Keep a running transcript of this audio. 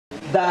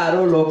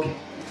daroloke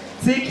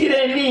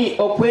sikireni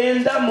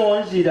okwenda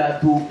monjira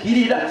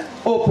tukirira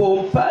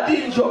opompadi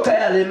njoka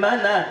ya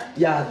lemana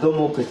ya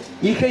domoke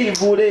ike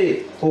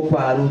ivule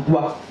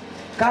okwarudwa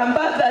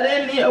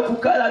kambazareni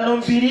okukala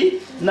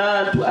nombiri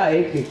nantu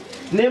aeke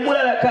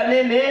nemulala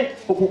kanene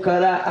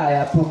okukala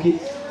ayapuki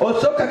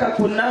osoka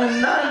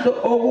kakunanando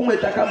obumwe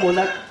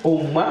takamona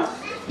omwa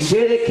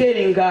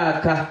ngerekeri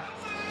ngaka.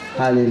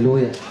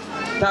 Haleluya.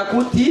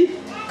 Takuti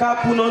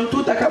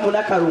kapunontu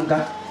takamona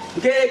karunga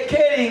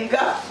ngerekeri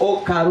nga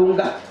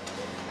okarunga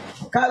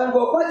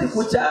karungo kwati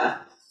kucha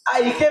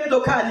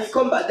aikemdo kani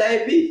komba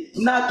daivi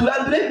na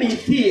tulandure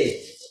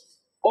mitie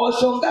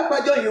oshonga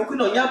kwa jo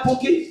yukino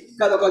nyapuki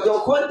kaloko jo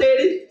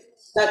konderi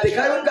tate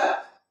karunga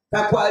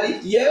kakwali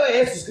yeo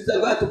Yesu Kristo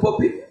kwa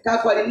tupopi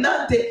kakwali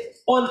nante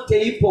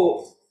onte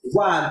ipo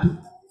wantu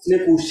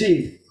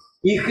nekushindi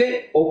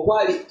ike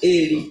okwali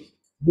eli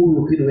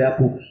muyukino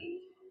yapuki.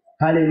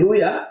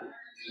 Haleluya.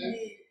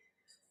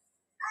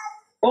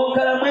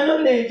 Onkala mwenyo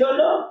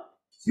nenjono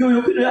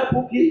yuyukino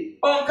yapuki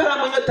onkala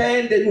mwenyo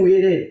taende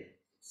nuyerere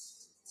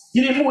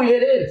iri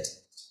muyerere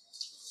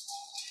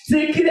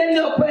sikireni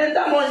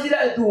okwenda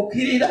monjira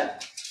dukirira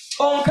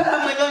onkala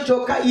mwenyo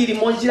njoka iri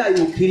monjira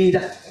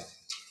yukirira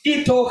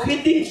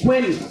itohidi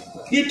kweni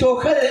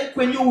itohalele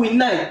kweni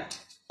uwinai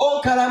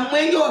onkala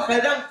mwenyo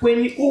wahalele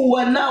kweni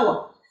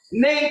uwanawa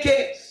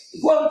nenke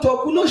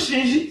gwamtokuno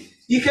shinji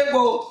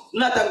ikego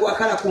natangu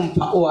wakala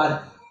kumpa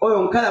oara oyo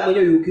onkala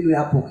mwenyo yukino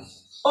yapuki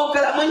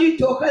onkala mwenyo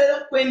itohalele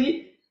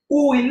kweni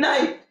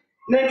uwinai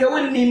nenke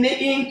wenine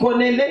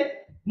inkonele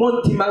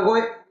monti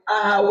magoe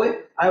ahawe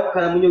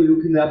ayokala mwenyo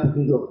yukino yapuki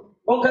njoka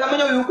onkala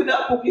mwenyo yukino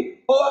yapuki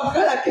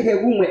owakala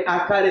kehegumwe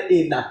akale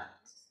ena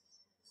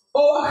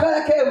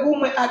owakala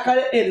kehegumwe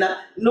akale ena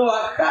no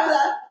wakala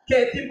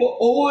ketimbo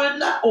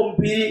owena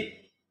ombiri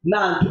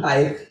nantu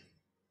aeke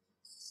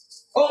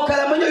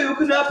onkala mwenyo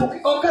yukino yapuki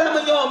onkala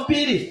mwenyo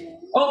ombiri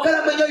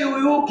onkala mwenyo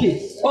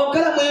yuyuki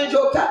onkala mwenyo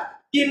njoka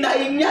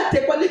inainyate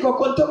kwa niko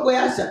kontongo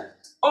yasha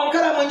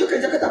onkala mwenyo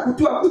kejakata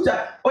kutua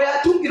kucha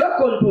oyatungirwa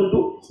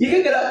kondundu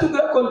ikengela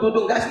atungirwa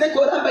kondundu ngasine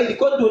koramba ili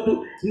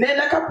kondundu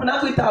nena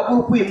kapunangu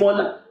itaburu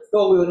kuimona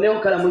oyo ne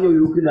onkala mwenyo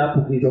yukino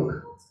yapuki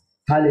njoka.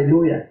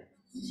 Haleluya.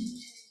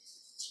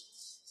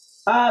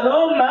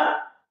 Aroma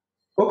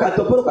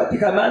okatoporo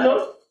katika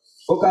mano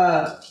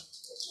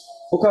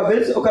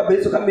verse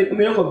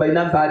milongo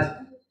baina mbali.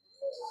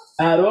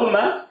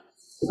 Aroma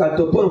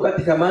okatoporo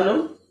katika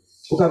mano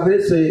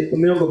verse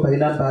milongo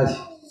baina mbali.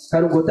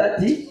 Karungo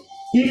tati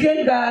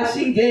ikenga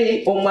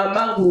shingei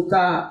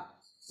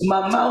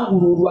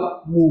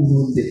omamangururwa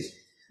murunde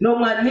no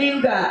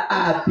maninga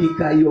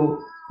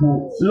apikayo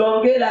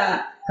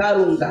kulongela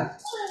karunga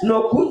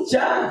no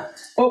kucha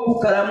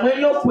okukala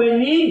mwenyo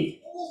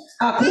kweni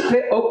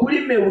akuke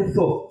okulime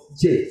uso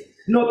je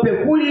no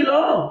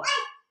pekulilo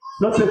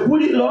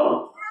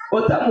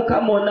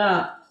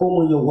otamukamona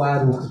omwenyo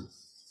waruka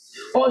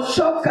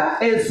oshoka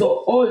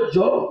ezo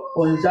ojo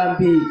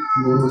onjambi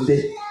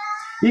murunde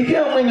ike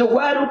omwenyo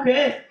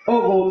waruke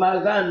ogo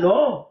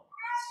magano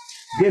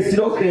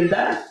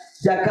gesirokenda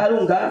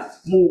jakarunga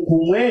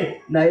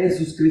mukumwe na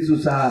Yesu Kristo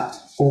sa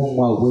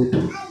omwa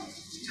wetu.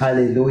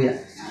 Haleluya.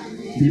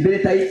 Biblia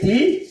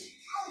taiti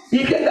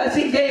ike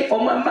gasinge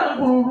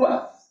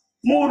omamangururwa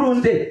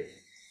murunde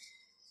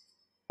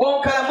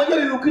onkala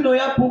mwenyo yukino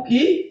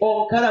yapuki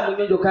onkala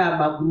mwenyo joka ya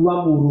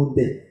magururwa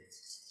murunde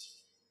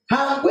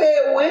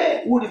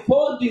hangwewe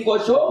ulipondi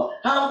ngosho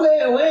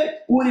hangwewe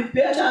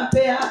ulimpea na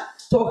mpea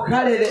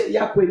tohalele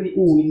yakweni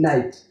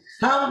uwinai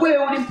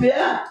hangwewe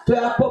ulimpea to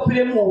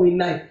yapopile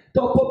muwinai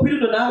to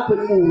popile na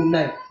akweni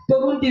muwinai to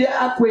rundile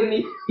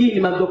akweni ini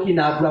mandoki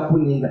na abura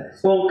kuninga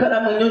onkala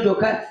mwenyo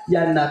joka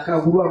ya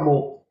nakagurwa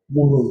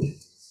murunde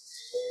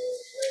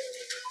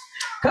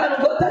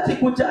kango tati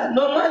kucha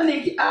no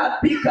maningi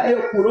apika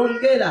yo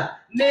kurongera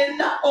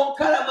nena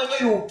onkala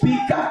mwenyo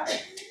yupika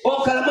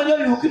onkala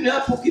mwenyo yukino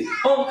yapuki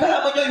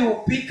onkala mwenyo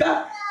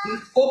yupika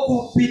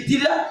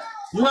okupitira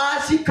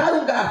mwasi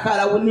karunga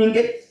akala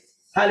uninge.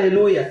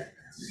 Haleluya.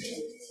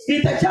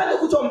 Itachano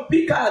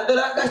kuchompika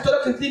andolanga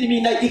storo kintini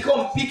mina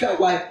ikompika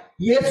wa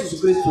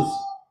Yesu Kristo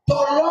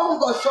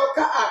tolongo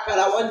shoka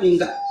akala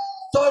waninga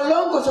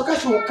tolongo shoka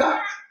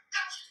shuka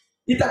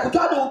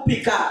itakutwado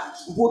upika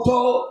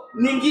buto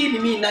ningini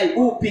mina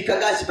upika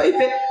gashi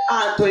paipe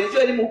anto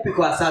enjo ni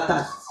upika wa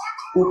Satan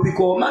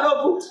upika wa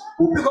marovu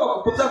upika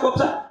wa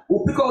kupota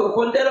upika wa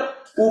rukondero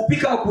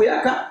upika wa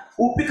kuyaka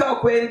upika wa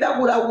kuenda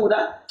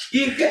gura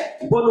ike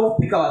bono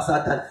upika wa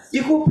Satan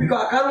iku upika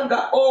wa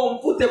karunga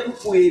mvute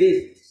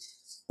kufuerere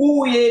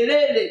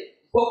uyelele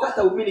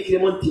kokata umini kile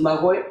monti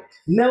magoe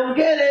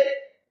neongele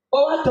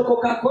owatoko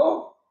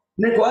kako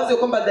neko waze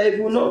kwamba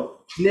daivuno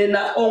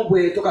nena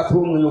ongwe toka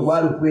promo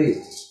waru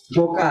kwe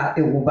boka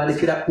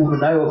egubalikira uru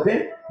nayo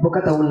ke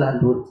bokata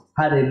ulanduru.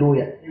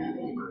 Haleluya.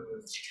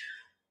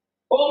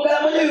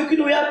 Onkala mwenye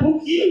yukino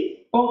yapuki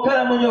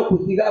onkala mwenye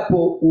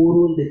kusigapo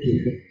urunde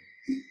kile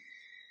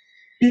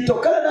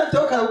itokala nante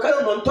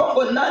okala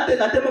nontongo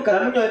nante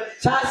mukala mwenye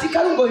sasi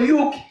kalungo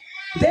yuki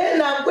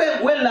tena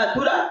ngwe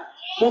landura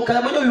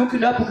Monkala mwenye yuki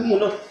no yapuki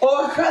muno.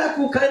 Okala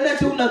kukalenda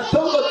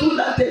unatongo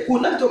tunate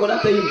kunantogo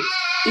nate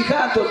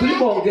ikato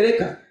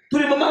tulibongereka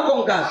tulimo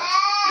magonga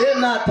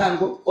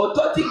natango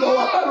ototi go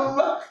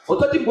wabarura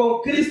ototi go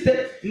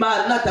Kriste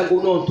ma natango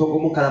unontongo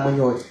mukala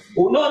mwenye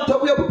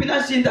unontongo yo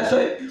kupina shinda so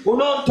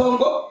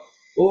unontongo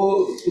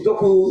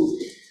utoku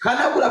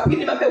kana kula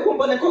pini mabe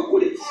kumbone ko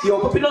kuli yo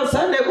kupino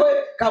sane ko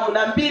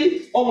kamuna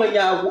mbili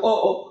omwenyagu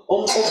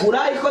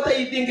oburai kota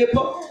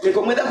idingepo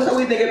niko mweda kuta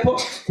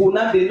widingepo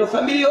kuna mbili no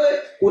family yo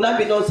kuna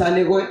mbili no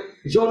sane ko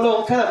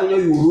jono kala mwenye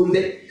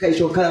yurunde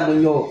kaisho kala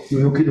mwenye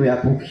yuyuki no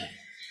yapuki.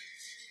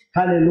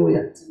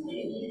 Hallelujah.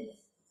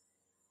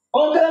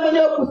 Onkala mwenye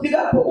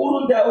kusiga po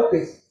urunde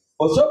oke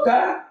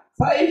osoka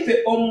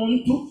paife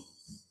omuntu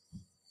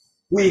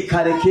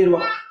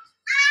wikarekerwa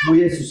mu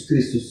Yesu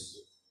Kristus.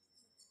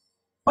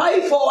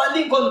 Paifo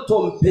waningo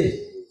ntompe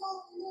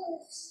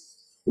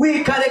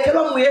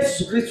wikarekerwa mu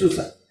Yesu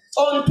Kristus.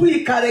 Ontu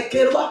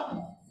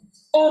ikarekerwa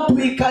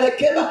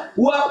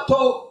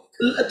wato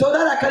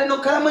todara kalino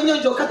kala mwenye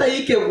njo kata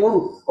yike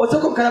guru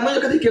osoko kala mwenye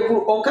kata yike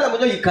guru onkala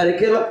mwenye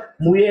ikarekerwa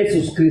mu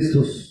Yesu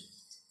Kristus.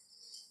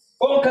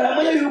 Onkala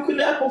mwenye yuki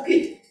no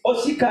yapuki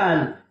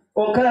oshikani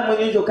onkala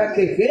mwenye njo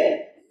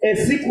kakehe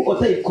esiku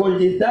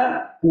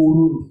otaikolita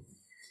urundi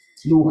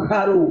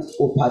nuharu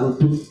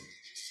oparutu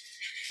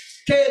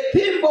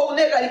ketimbo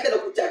unega ikelo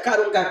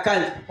kuchakarunga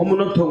kani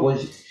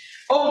omunontongoji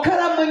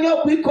onkala mwenye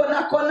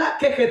kuikona kona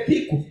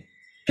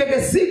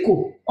keke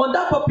siku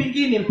ondapo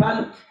pingini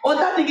mpano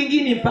ondani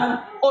ngingini mpano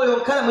oyo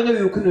onkala mwenye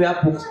yuki no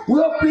yapuki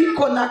uyo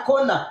kuikona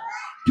kona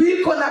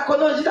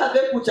njira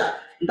vekucha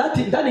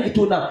ndani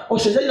kituna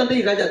oshenja ino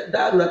ndigi gaja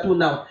darura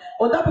tunao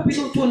ondapo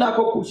pitu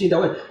tunako kushinda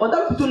wewe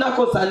ondapo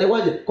tunako sane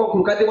waje ko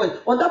kulukade waje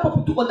ondapo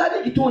pitu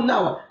ondani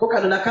kitunawa ko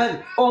kanona kani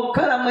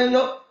onkala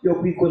mwenyo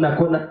yokwiko na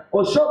kona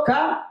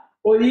oshoka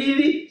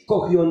oili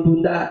ko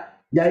hyondunda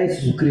ya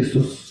Yesu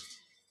Kristus.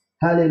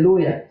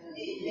 Hallelujah.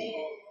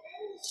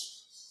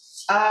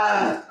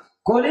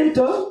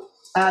 Korinto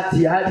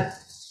atiari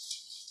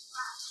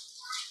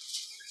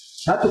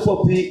hatu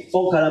popi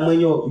onkala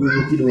mwenyo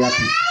yuyukino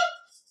yapi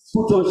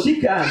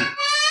kutoshikana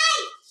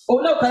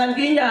ona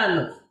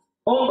ukalanginyano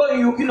ongo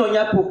yuyukino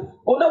nyapu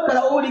ona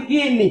ukala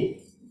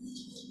uligini.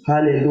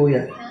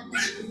 Hallelujah.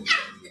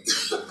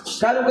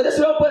 Kalungede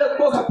silo pole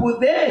kuboka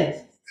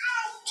pude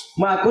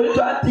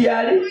Korinto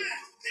atiari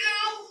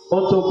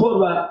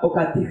otoporwa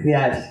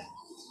okatihiari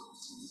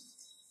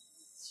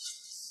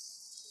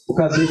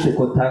ukavise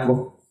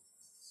kotango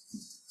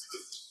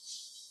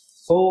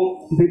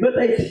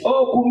Biblia iti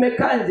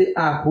kumekanje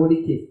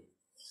aholike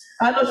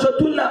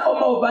anoshotuna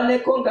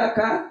omauvaneko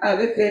ngaka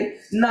ageke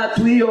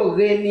natuiyo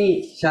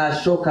geni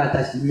shashoka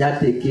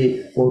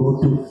tashinyateke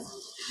orutu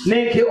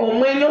neke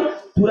omwenyo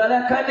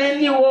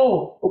turalakaneni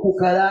wo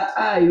okukala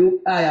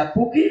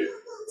ayapuki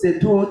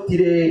setu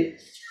tire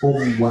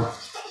omwa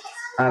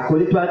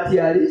Korinto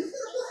atiari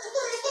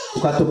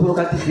ukatoporo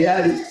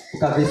katihiari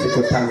ukavise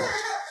kotango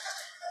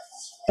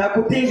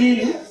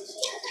takutingini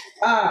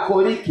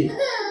aholike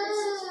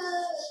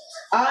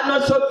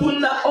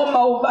anoshotuna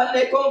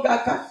omauvaneko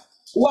ngaka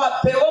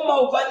wape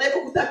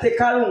omauvaneko kutate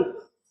kalungu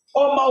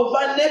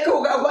omauvaneko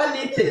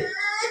ugagwanite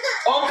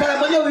onkala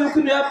mwenye uyuki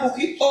no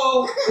yapuki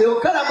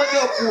yokala mwenye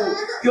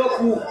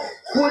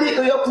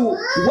yoku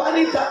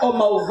wanita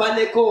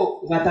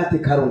omauvaneko gatate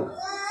kalungu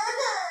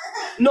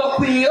no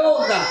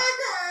kuyoga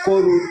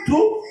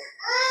korutu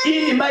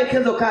ini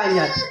maikezo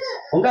kanyati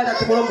ongata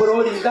tumulomboro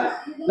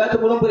olinga ngato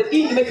mulomboro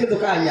ini maikezo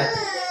kanyati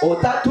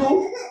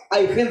otatu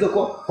aikenzo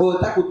ko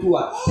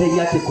otakutua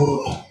tenyate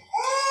korutu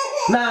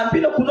na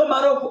mbino kuno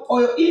marofu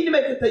oyo ini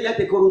mekete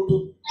yate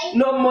korutu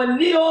no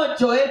moni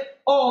ojoe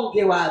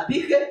onge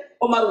wadike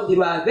o marundi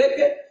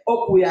wageke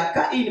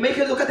okuyaka ini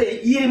mekezo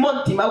kate yiri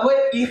monti magwe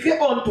ike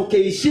ontu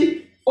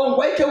keishi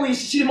ongwaike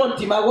wishi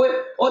monti magwe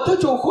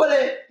otocho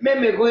ukole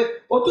memegwe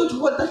otocho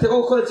ukole tatego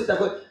ukole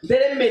chitakwe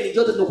mbele meni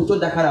joto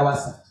nokutonda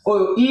karawasa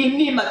oyo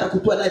ini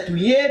matakutua na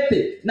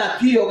tuyete na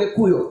tuyoge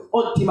kuyo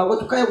onti magwe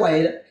tukaye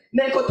waera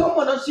neko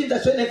tomo no shinda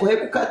so neko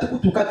hekukati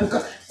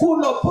kutukatuka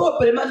kuno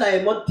problema na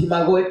emonti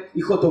magwe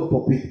ikoto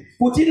mpopite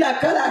kutina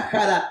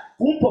kala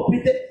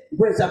umpopite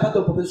ngwe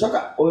zapato mpopite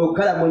soka oyo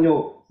kala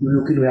mwenyo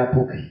yuyukino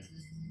yapuki.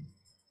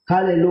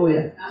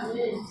 Hallelujah.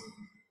 Amen.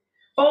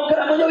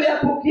 Onkala mwenyo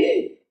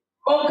yapuki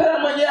onkala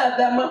mwenye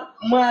adama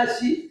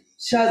mwashi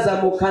shaza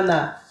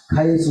mukana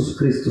ka Yesu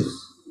Kristus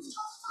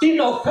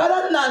ino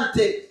kala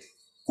nante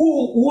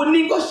ku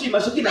uningo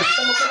shima shoki na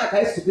shaza mukana ka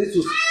Yesu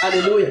Kristus.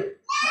 Hallelujah.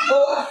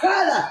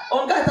 Oakala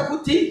ongata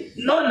kuti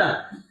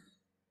nona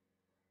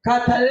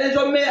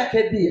katalejo mea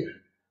kedia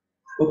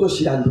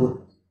otoshirandura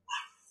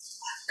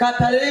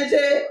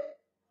kataleje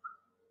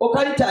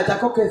okalitacha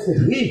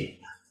kokefe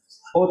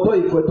oto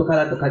ikweto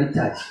kala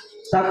dokalitacha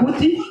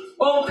takuti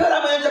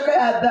onkala mwenye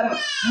kaya adama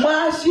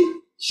mwashi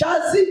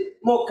shazi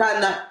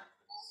mokana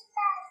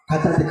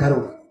katate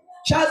karo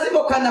shazi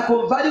mokana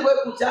konvali we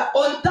kucha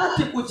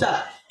ontati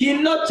kucha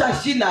inocha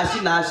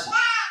shinashi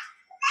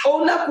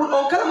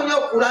onkala mwenye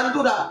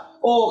kurandura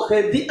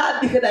hedi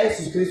adike da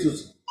Yesu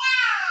Kristus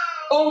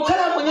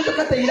onkala mwenyejo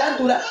kata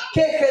irandura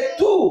keke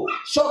tu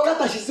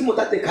shokata shisimu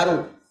tate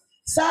karunga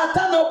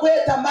satano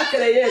kweta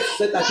makele Yesu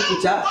setati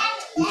kucha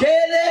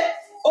ngele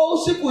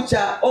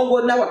ousikucha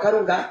ongo na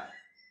wakarunga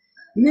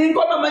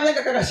ningoma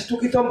manyanga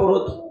kakashituki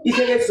tomboroto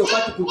ikege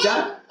sokati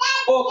kucha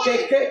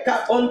okeke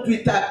ka on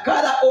Twitter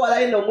kala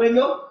oala ino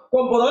mwenyo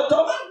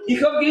komboroto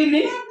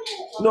ikogini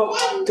no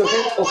toke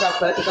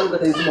okapala karunga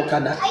tazimo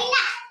kana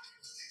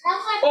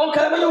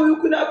onkala manyo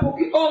uyukuna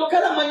puki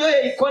onkala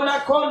manyo ikona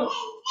kono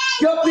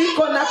yopi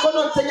ikona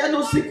kono tenyana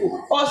usiku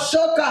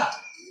oshoka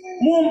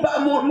mumba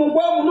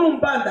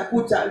munumbanda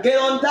kucha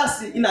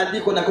ngeondasi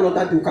inandiko na kono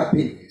tanti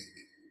ukapini.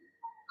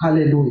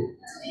 Haleluya.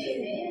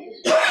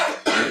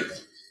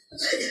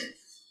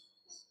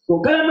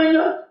 Onkala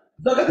manyo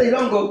dokata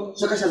ilongo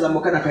shoka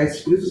shazamokana ka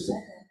Yesu Kristo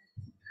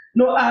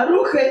no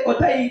aruhe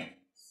otai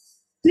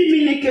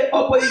timinike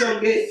opo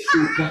ilonge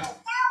uka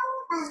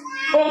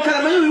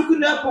onkala manyo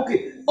uyukuna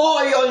puki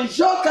oyo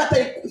njoka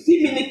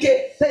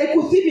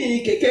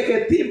taikusiminike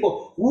keke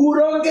timbo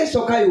uronge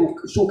shoka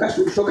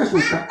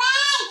shuka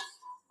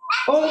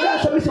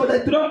onga somisi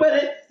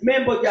wataturombele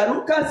membo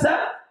jarukasa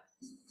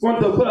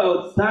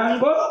kontokola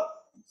tango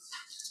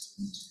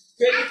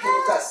kweni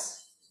kurukasa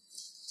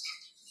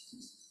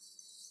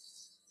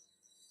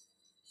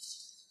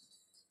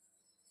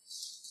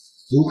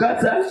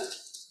ukasa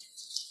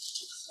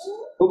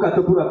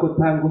ukatopura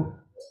kotango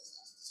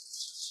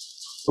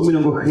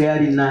omilongo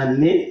hiali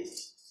 8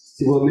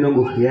 sigo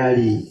omilongo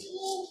hiali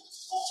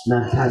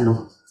 5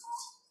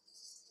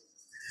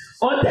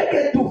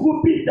 oteke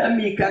tukupita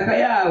mikaka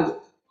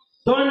yao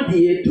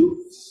tondi yetu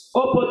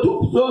opo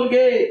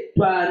tukusonge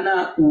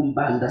twana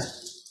umbanda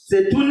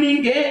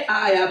setuninge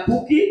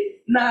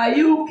ayapuki na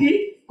yuki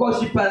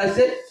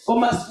koshiparase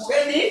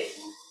komasugeni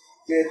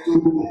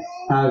ketu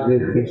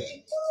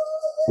avehe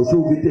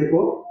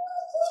usubiteko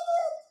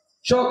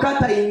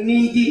shokata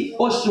iningi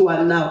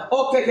oshiwa nao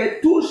okeke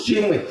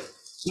tushimwe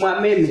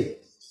mwa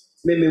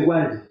meme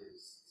wani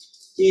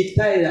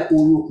itaela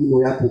uyuki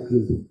no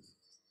yapuki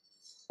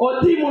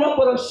oti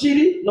mulombolo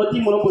shiri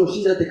noti mulombolo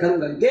shinja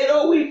tekarunga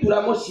ngero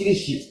wituramo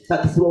shirishi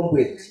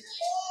tatufurombwe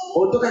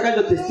otoka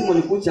kanjo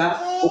testimony kucha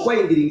okwa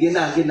indiringe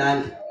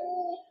nange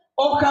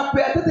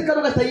okape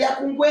atatekarunga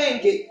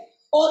sayakungwenge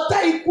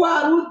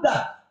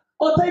otaikwaruda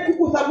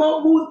otaikukusamo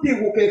muti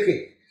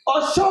gukeke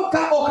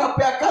oshoka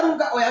okape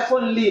akarunga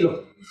oyafon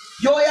lilo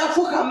yo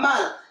yafuka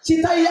mala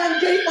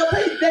chitayange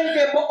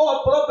otaidenge mo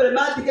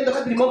problematic ndo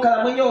kadrimo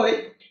kala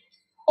mwenyoe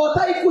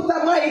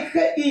otaikusamwa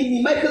ihe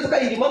ini maike zoka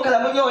ilimo kala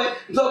mwenyoe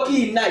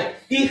zoki inai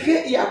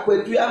ihe ya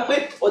kwetu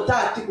yamwe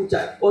otati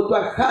kucha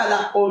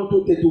otwakhala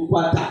ontu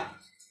tetukwata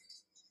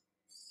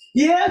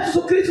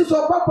Yesu Kristo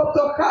sopapo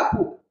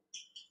tokapu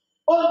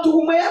ontu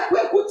umwe yakwe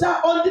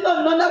kucha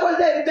ondino nona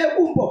wale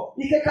mbegumbo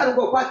ike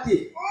karungo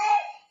kwati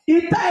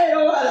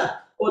itaero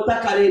wala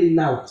otakareli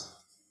nao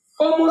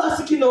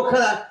omulasiki no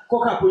kala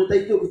kokapu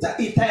yotaitio kucha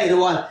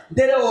itaero wala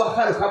ndere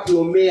wakalo kapu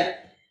yomea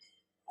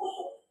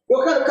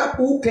yokalo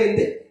kapu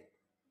ukende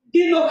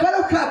ino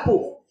kalo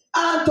kapu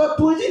anto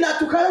tujina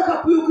tukalo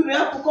kapu yukino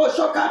yapu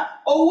koshoka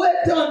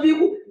owete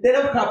ondigu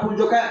ndere kapu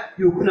njoka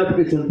yukuna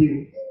pukecho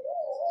ondigu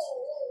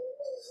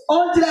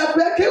ondira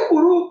kweke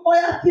uru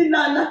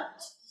oyatinana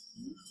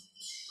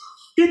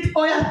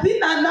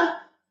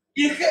oyatinana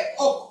ike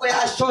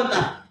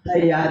oyashona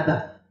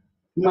tayada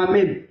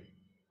mameni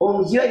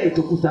onjira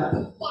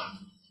yetukusapa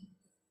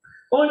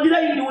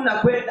onjira ini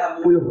unakwenda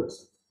muyo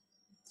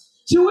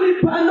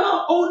chiuri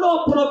pano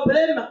uno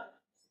problema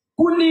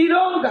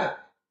kunironga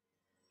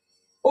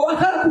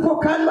owakala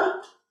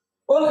kukokana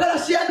owakala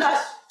siana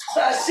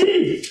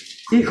sashi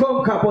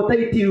iko kapota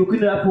iti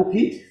ukino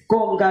yapuki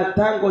konga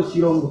tango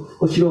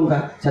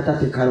oshironga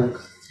chatate karunga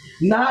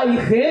na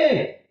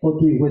ihe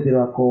otuigwedero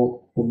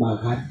wako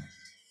umagani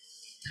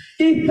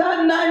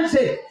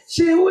ithananje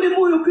chiuri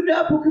muyo ukino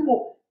yapuki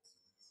mu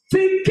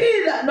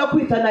fikira no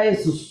kuitana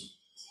Yesu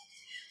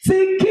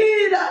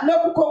fikira no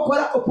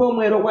kukonkora opo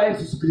mwero wa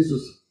Yesu Kristo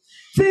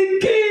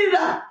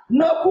fikira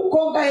no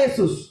kukonga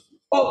Yesu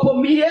opo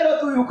miero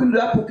tu yukindo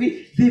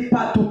yapuki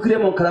dipatu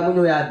kremo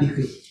kalamunyo ya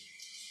adike.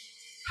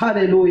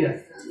 Haleluya.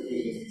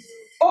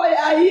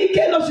 Oya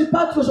ike no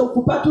sipatu so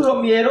kupatu ro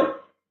miero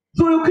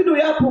tu yukindo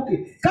yapuki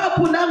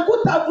kapu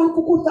nanguta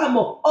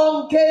vulkukusamo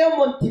ongeyo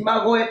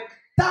montimagoe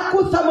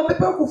takusamo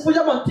pepe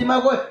kufuja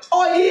montimagoe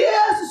o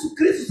Yesu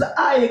Kristo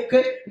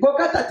aike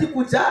ngokata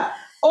tikuja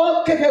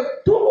okeke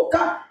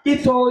tumuka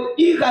ito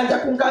iganja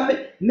kungame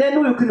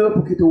nenu yukindo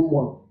yapuki to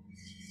umwo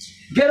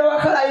gero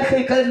wakala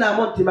ike ikale na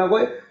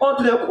montimagoe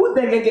ontule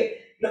kudengenge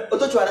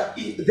otochwara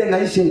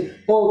denganishe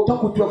o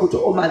tokutwa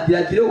kucho o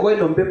madiadire go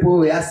eno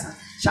mbepo yasa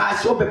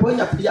chachi o mbepo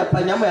nyapuya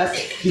panyamo yasa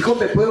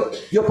ikombe po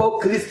yopa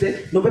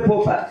Kriste no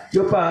mbepo pa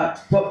yopa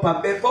papa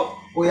mbepo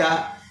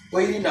oya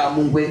oyi na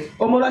mungwe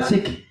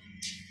omolashiki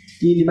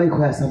ini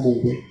maiko yasa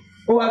mungwe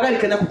o agali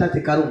kana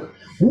kutate karunga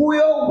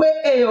huyo we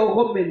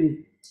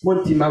eyogomeni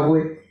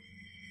montimagoe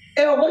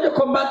eogojo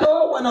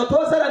kombato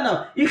wanotozala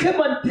na ike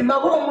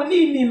montimagoe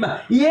muninima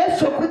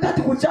Yesu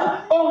kutati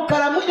kucha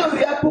onkala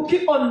munyo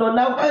yapuki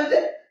onona wanje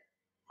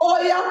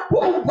oya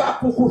pumba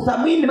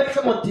kukusamini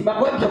maisha montima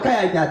kwa mjoka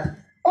ya nyati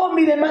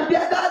omile mandia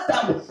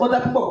datamu oda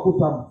pumba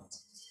kukusamu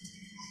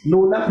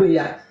nuna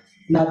kweya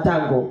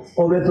natango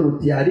owezo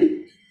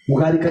rutiari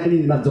ugarika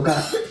nini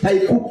manzoka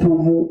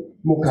taikupumu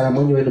mukara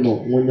mwenye wenu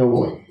mwenye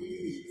uwe.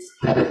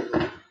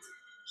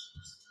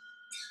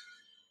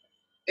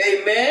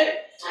 Amen.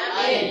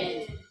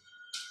 Amen.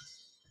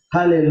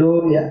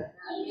 Hallelujah.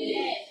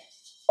 Amen.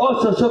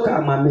 Oso shoka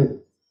amame.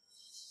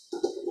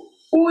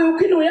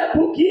 UUYUKI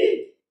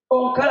NUUYAPUKI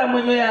onkala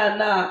mwenye ya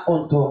na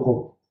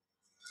ontongo.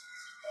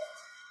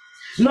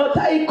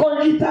 Nota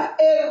ikonjita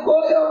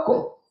ego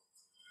yoko.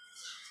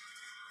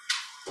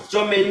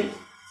 Jomeni.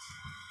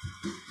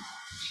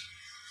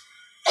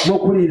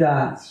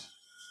 Mokulira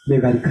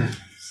megarika.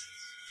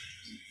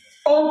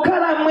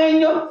 Onkala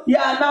mwenye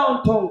ya na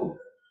ontongo.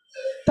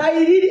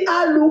 Tairiri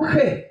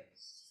aluhe.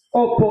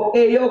 Opo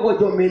eyogo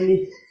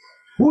jomeni.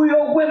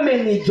 Huyo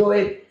wemeni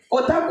joe.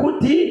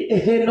 Otakuti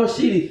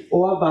ehenoshiri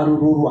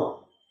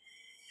owavarururwa.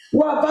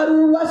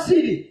 Wavarururwa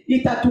shiri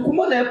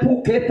itatukumona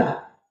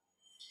epuketa.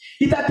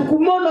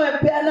 Itatukumona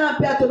epeana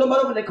pea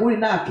tonomaro nekuri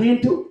na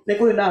kintu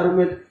nekuri na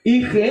rumetu.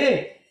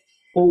 Ihe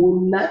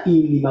ouna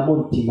ini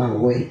mamonti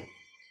mawe.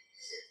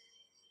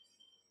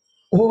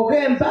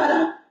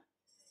 Ogembara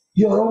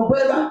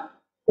yorombera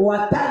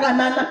wataga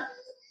nana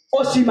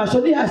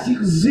oshimashoni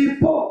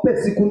hasizipo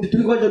pesikundi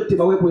tukikonjo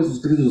timawe kwa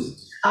Yesu Kristo.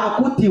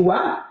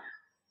 Akutiwa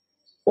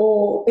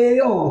o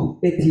eyo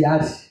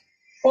etiari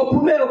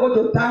opumeo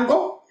kojo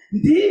tango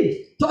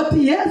ndi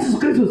toti Yesu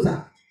Kristo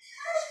sa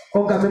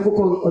onga mengo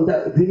ko onda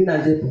vini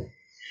jepo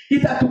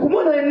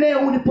itatukumono ene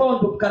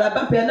unipondo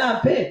karabampe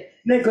nampe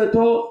nego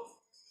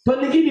to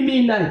nigini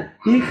mina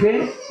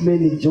ihe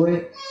meni joy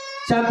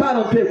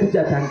champano twe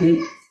kuja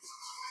tange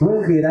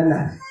wengera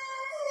na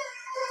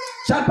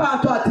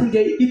champano to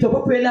atinge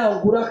itopope na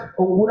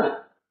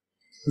ongura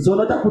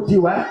zonota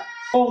kutiwa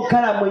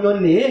onkara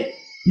mwenyone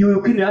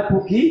UUYUKI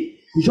NUUYAPUKI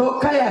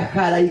joka ya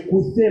khala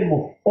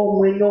ikusemo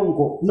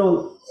omwenyongo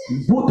no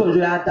mbuto njo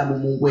ya Adamu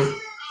mungwe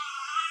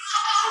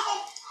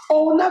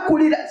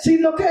onakulira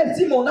sino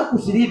kezimo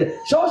onakushirida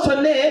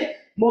shosho ne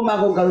mo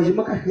magongalo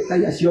jimoka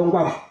ya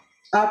shiongwa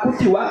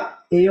akutiwa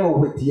eyo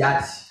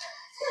wetiati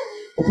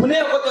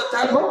opune okoto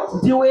tango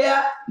ndiwe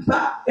ya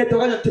mpa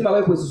etokanyo tima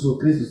we kwa Yesu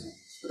Kristo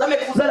tame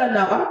kuzala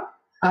nawa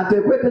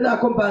atekwete na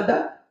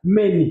kombanda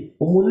meni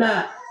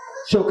omuna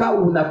shoka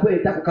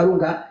unakweta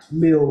kukarunga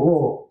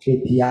meogo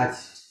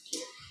etiati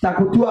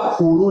takutua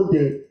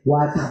urunde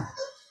wata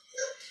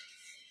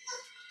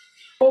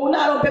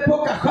onaro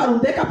pepoka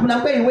harundeka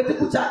punangwe iwete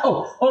kucha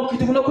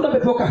kitu kuna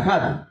pepoka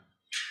haru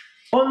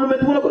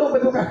onumetuno kuna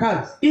pepoka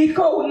haru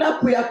iko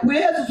unakuya kwa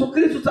Yesu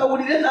Kristo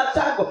taulile na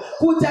tango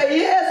kucha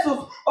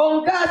Yesu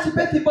ongashi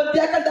peti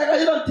bondia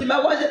kandagajiro ntima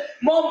wanje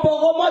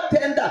mombogo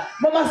motenda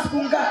mama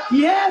sikunga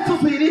Yesu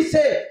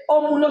tuirise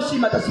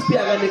omunoshima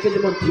tasipia ganekeje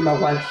montima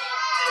wanje.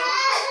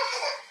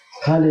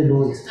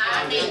 Hallelujah.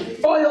 Amen.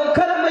 Oyo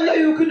kana manya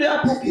UUYUKI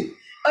NUUYAPUKI.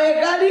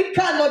 Egali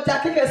kano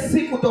jakeke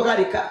siku to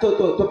galika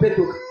to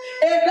petuka.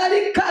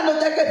 Egali kano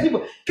jakeke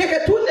siku keke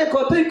tune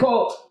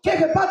kotriko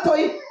keke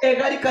patoi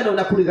egali kano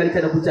na kuli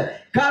galika na kucha.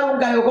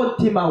 Karunga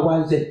yogontima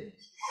wanje.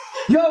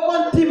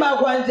 Yogontima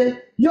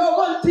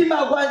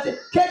wanje.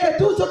 Keke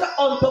tusoka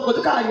ontongo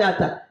tuka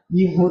anyata.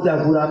 Yivuda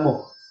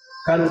guramo.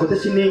 Karungo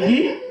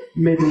teshiningi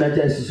medina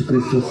ja Yesu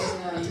Kristo.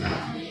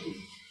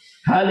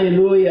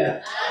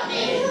 Hallelujah.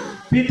 Amen.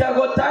 Pita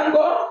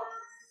gotango,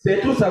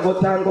 Petusa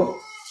gotango.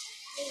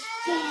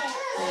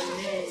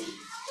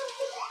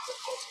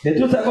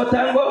 Petusa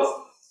gotango,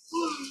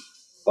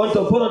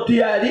 ontoporo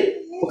tuyari,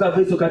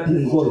 ukaviso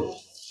katingoro.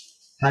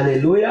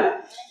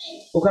 Hallelujah.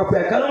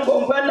 Ukapuya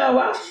kalongo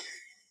mbanawa,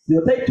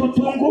 yotai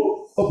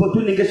tutungu,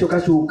 opotuni ngesho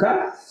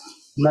kashuka.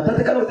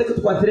 Unatate kalongo teke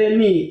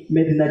tukwathireni,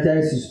 medina ja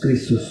Yesu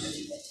Kristo.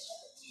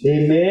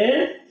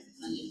 Amen.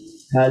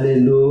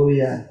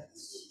 Hallelujah.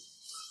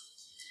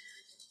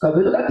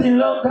 Kabilo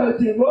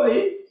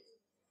katingoi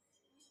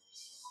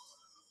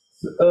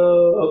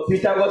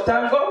pita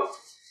gotango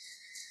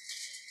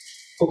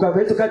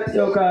ukavetu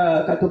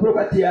katopro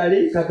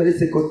katiali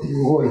kabelese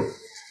kotingoi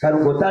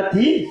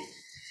karungotati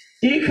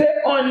ike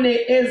one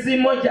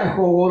ezimoja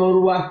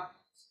hogororwa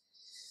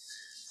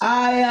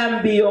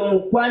ayambio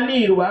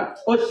mukwanirwa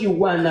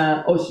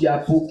oshiwana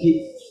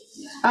OSHIAPUKI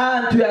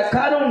antu ya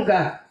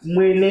karunga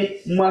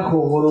mwene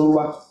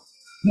mwahogororwa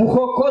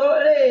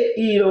muhokorole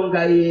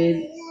ironga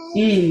yene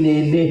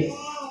inene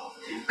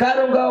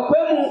karunga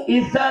okwemu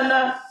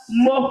isana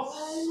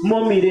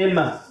mo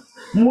mirema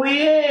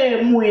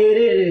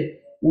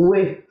muyerere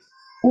we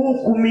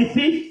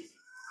ukumisi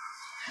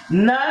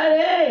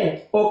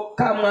nale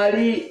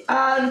okamari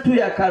antu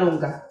ya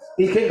karunga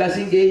ikenga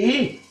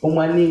singeyi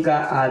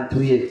omwaninga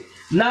antu ye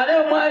nale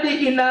omwali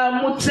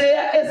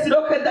inamutseya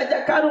esiroke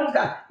daja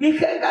karunga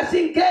ikenga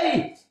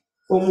singeyi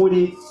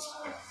omuli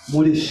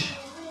mulishi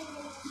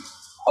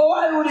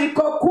owali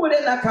uliko kule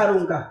na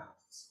karunga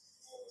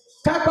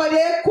kakwa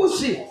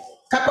yekushi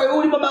kakwa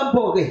uli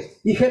mamamboge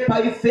ihepa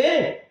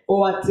ife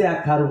owatea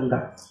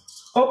karunga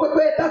okwe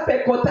kweta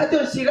pekota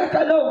jonshika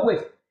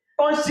kanogwe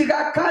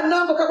onshika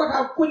kanango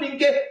kakwa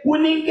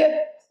uninge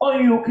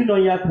OUYUKI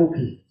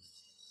NUUYAPUKI.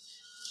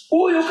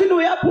 UUYUKI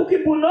NUUYAPUKI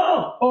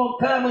buno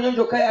onkala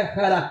mwenyonjo kaya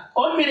kala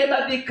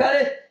omilema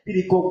dikale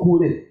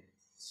bilikokule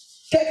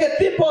keke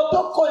tipo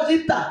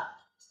otokozita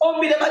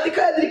omilema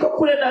dikale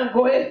bilikokule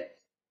nangoe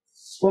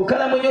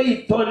onkala mwenyo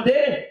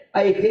itonde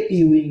aike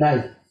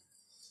iwinai.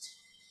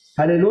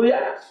 Haleluya.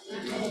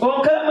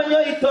 Onkala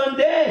mwenyo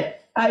itonde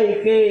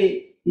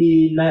aike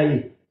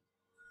inai.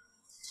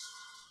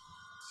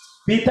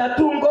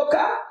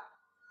 Bitatungoka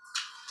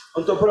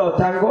ontopula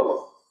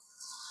otango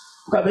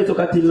ukabeto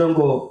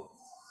katilongo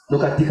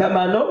nukatika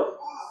mano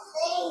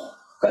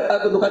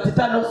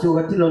nukatitano si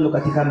ukatilo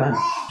nukatika mano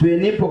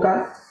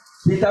tuenipoka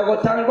bitago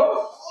tango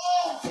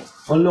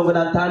onlongo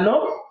na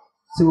tano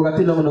si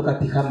ukatilo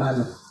nukatika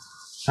mano.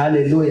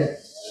 Haleluya.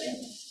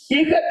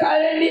 Ike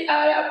kaleni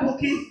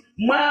ayapuki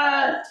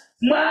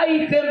mwa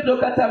ikemto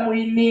kata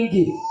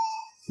muiningi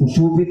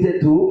ushubite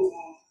tu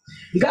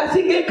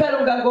ngasinge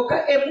kalunga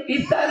ngoka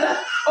itana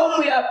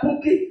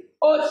OUYAPUKI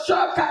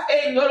oshoka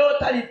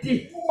enyolota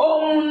liti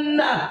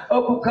omuna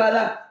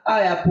okukala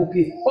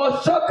ayapuki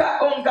oshoka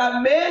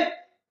ongame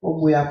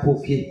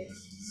OUYAPUKI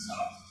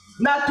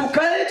na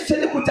tukale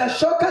tusheni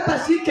kutashoka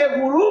tasike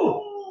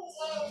guru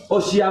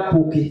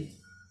OSHIAPUKI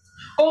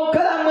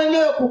onkala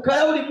mwenyewe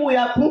kukala uli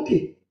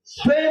MUUYAPUKI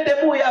twende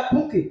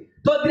MUUYAPUKI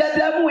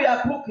todiradira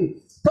MUUYAPUKI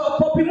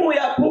topopi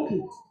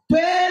MUUYAPUKI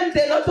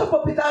twende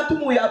notopopi tantu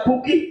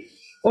MUUYAPUKI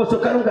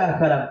osokalunga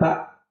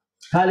akarampa.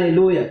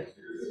 Haleluya.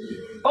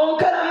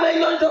 Onkala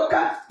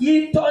mwenyonjoka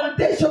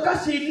itonde shoka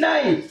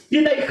sinai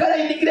inaikala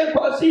inigire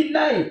kwa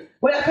sinai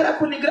wayakala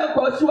kunigira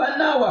kwa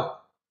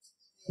wanawa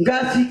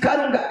ngasi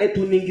karunga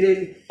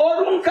etuningireni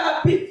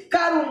orungapi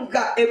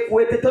karunga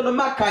ekwete tono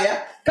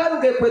makaya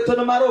karunga ekwete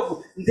tono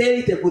marovu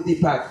ndeite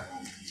kudipaka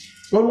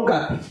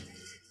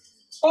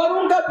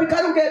orungapi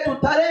karunga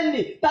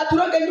etutareni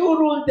taturonge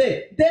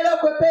nyurunde ndelo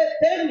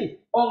kwepeteni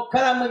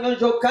onkala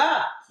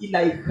mwenyonjoka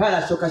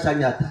inaikala shoka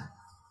shanyata.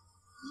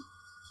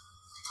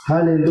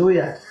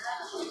 Haleluya.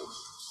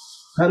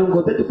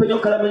 Karungo tetu penyo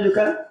kala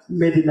mwenyonjoka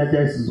medina ja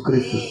Yesu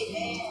Kristo.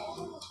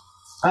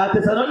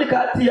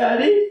 Atesalonika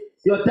atiyali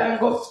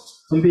yotango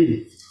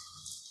 2.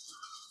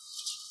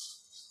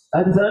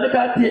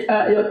 Atesalonika ati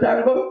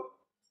yotango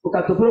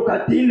ukatoporo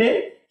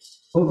katine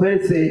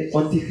ovese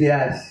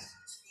ontikiasi.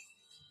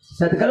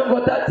 Satikalungo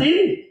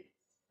tati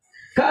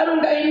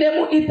karunga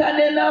inemu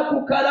itanena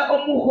kukala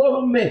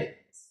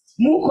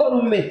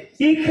muhorume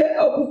ike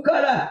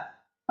okukala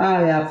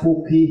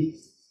ayapuki.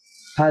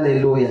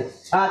 Haleluya.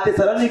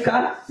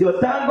 Atesalonika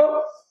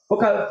yotango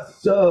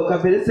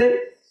ukaverese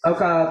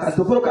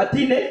ukatoporo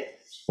katine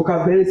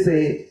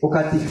ukaverese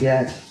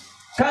ukatikiasi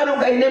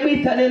karunga inemu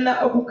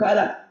itanena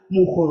okukala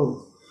muhorume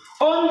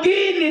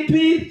ongini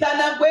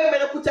tuitana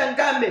gwemele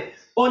kuchangame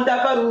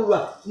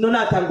ondavarurwa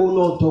nonatango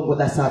unontongo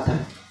da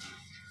satani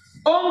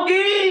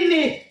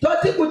ongini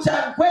toti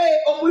kuchangwe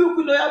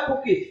OUYUKI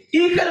NUUYAPUKI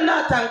ikana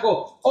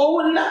natango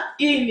ouna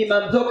ini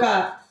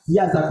mamzoka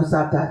yaza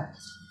kusatani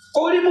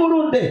oli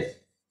murunde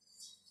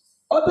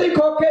oto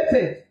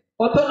ikokefe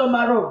otono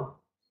maro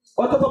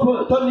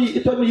oto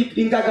toni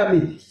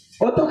ingagamiti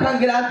oto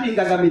kangira antu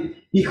ingagamiti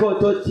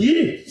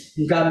ikototi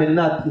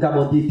ngamena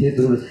ngamondite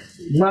duru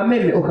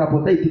mwameme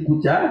okapota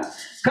itikucha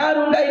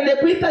karunga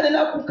inepita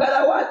nena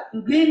kukala wa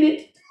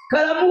ngini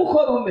kala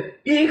muhorume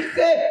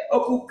ike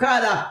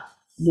okukala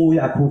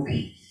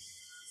MUUYAPUKI.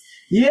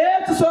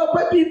 Yesu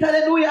sokwe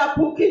pitane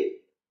NUUYAPUKI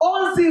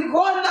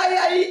onzigona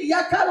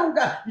ya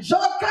karunga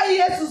joka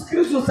Yesu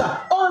Kristo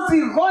sa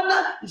onzigona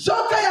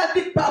joka ya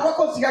dipaba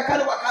konsika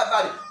karunga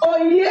kavari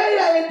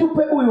oyeya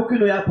etupe UUYUKI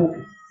NUUYAPUKI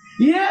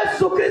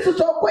Yesu Kristo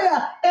sokwe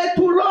ya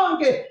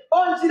etulonge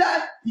onzira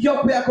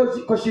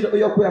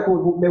yokuya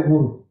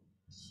meguru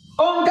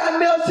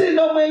ongame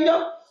osino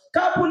mwenyo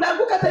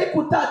kapunangu kata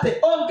ikutate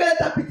ongele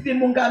tapitiri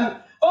mungami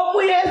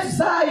omu Yesu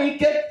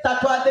saike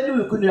tatuade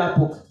NUUYUKI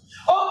NUUYAPUKI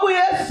omu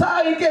Yesu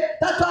saike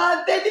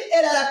tatuade ni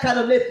elala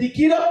kano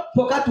nefikiro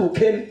pokatu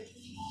ukemi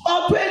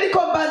otweni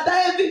kombanda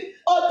evi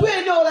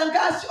otweni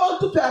orangasi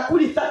ontupe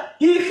akulita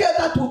ike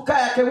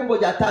tatukaya kegumbo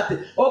jatate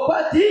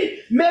okwati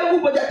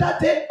megumbo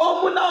jatate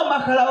omu nao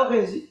makala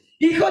ogezi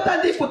ikota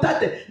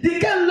ndikutate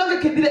dike nloge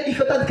kidire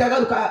ikota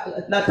dikagaruka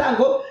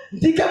natango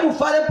dike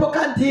mufare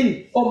mpoka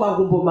ndini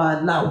omagumbo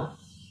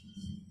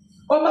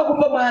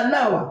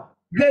manawa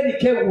geri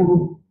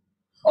keguru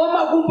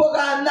omagumbo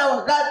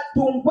ganawa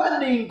gatungwa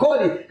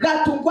ningoli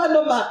gatungwa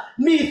noma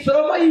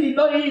misroma ili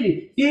no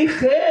ili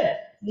ihe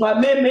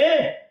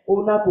mwameme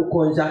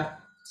unakukonja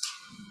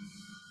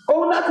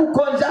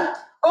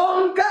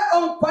onga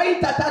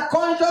onkwaita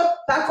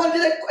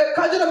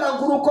takonjele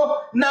manguruko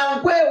na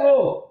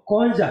ngwewo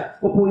konja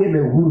opuye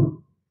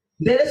mehuru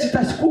ndele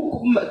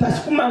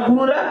sitasiku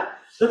mangurura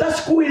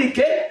tasiku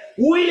ilike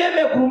uye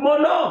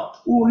mekurumono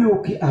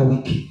UUYUKI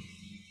awiki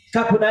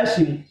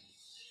kapunashimu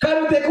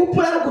karute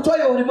kupula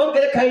kutoya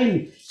ulimongele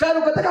kaini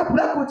karuka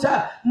takapula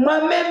kucha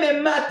mwameme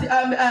mati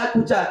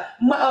kucha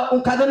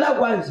unkadona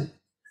wanji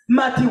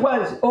mati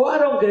wanji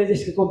owarongeleze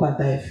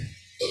shikikombanda efe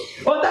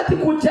ondati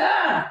kucha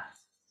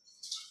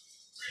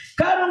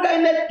karunga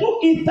inetu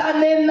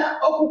itanena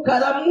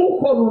okukaramu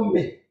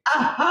korume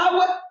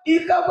ahawe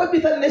ikakwe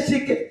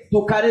bitaneshike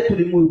tukare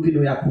turi mu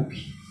yukino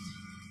yapuki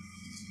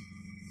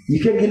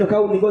ikengino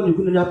kawo nigo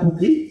yukino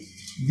yapuki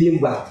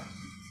dimba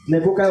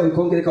nekuka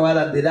ikongereka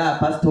walandera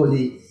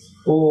pastori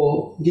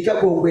o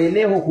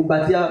ngikakongweneho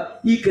kumbatia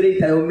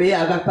ikreita yome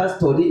aga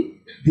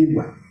pastori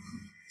dimba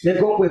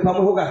nekongwe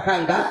pamoho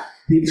gakanga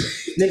dimba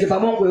neke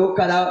pamongwe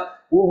okala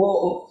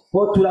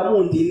ho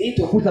tulamundi ni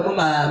tokuta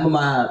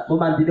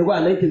mama ndine kwa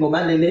naiti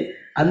ngomanene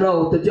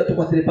ano otojia to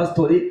kwa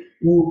pastori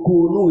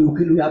ukunu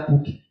yukinu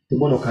yapuki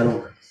tumono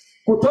kalonga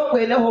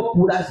kutongwene ho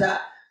purasha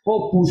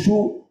ho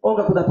pushu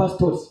onga kuda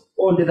pastors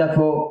onde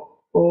dafo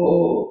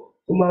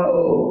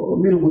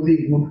mirungu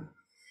dingu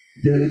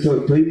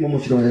to imo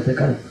mushiro ya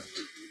tekana.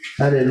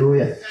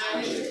 Haleluya.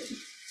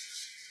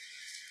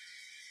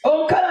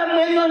 Onkala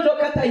mwenyo ndo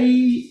kata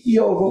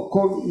yogo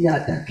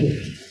konyata ke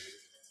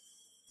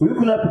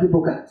uyukuna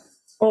pukiboka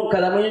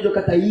onkala mwenyo ndo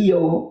kata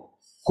yogo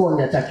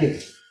konyata ke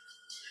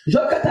jo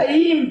kata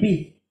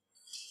imbi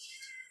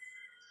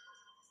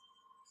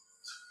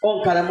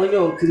onkala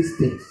mwenyo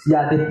Kriste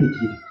ya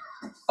depiki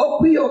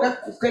okuyoga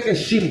kukeke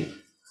shimu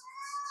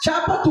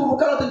chapa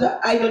tubukalo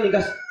tata aino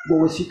nigas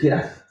go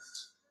shikira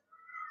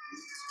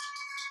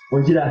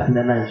onjira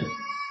afina nanjo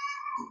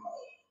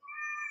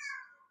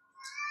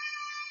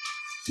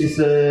is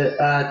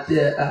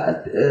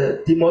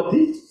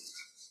Timothy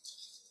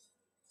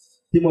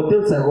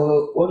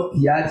sago on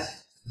tiari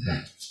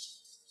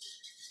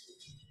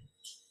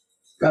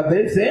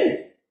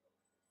kabese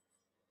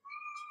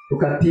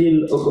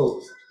ukatil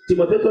ogo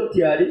Timothy on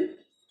tiari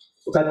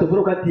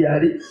ukatofuro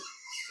katiari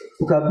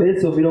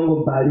ukabese mirongo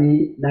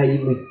mbali na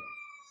ine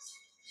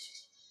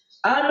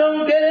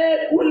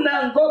anongere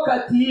kunango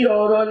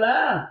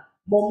katiyorona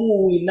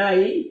momu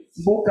inai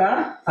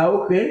buka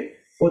auke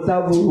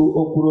otaburu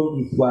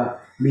okurongitwa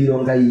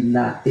mironga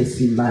ina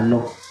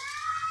esimano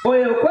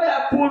oyo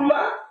koya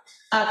kulwa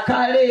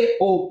akale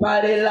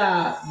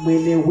opalela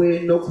mwenewe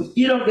no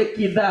kuironge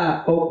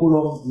kida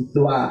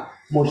okurongitwa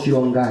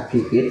moshironga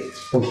keke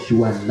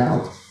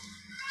oshiwanao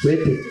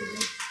wete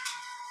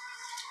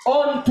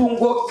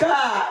ontungoka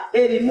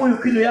elimu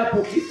yukino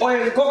yapuki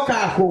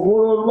oyengoka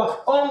akogororwa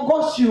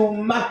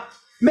ongoshuma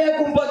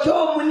mekumbo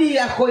chomuni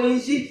yako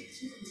inji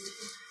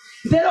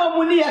ndero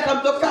muni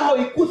yakamtokaho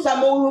ikusa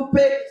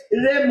moupe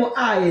remo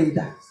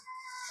aenda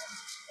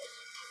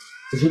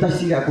Juta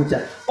siga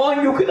kucha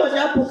onyukino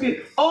nyapuki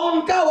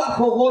onka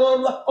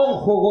wakogororwa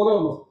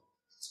onhogororwa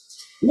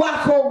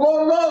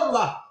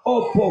wakogororwa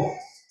opo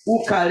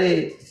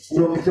ukale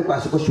urokite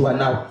kwa siko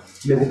shuwanao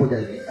mekumbo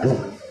jali.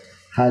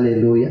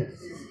 Haleluya.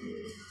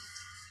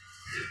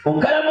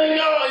 Onkala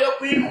mwenyo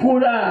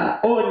yokwikura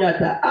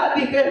onyata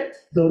adike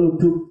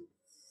dorutu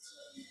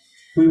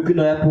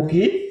uyukino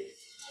yapuki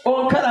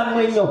onkala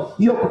mwenyo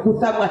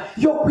yokukutamwa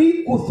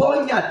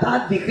yokwikusonya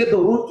tadike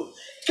dorutu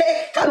ke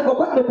karugo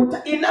kwando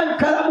kuta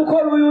inankala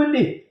mukoro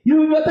yuni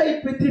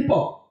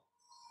ipitipo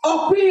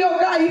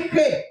okwiyoga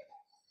ike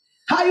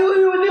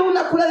hayuyuni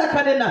unakulala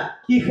kanena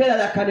ikela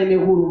la kanene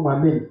huru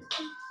mwameni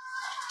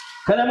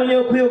kana mwenye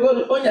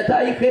okwiyoga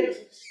onyata ike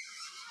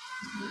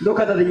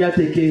ndoka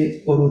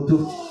dadinyateke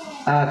orutu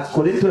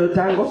Korinto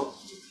yotango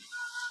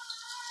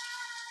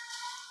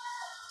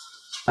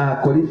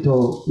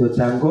Korinto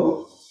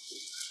yotango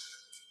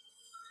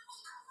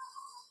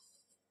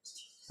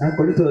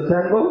Korinto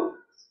yotango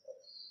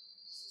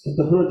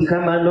utafuro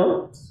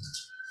tikamano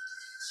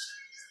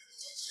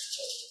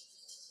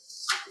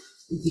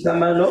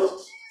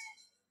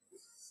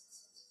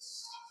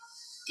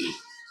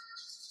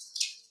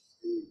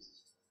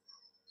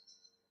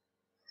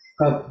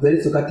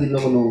kabeli sokati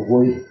nono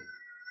goi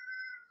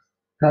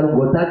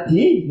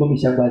karugotati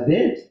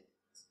momishangwaze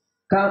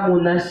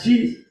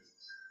kamunashi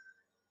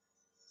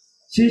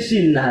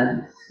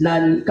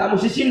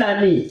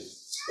kamushishinani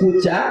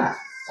kucha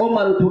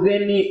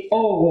omarutugeni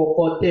ogo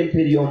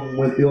otemperium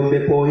mwembe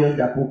po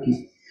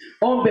yonjapuki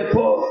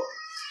ombepo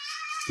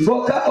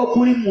ngoka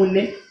okuri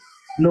mune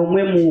no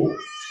mwemu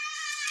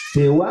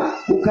tewa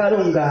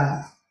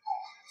kukarunga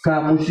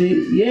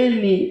kamushi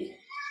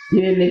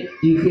yene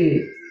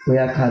ike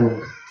oya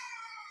karunga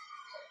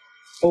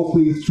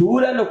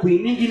okuichura no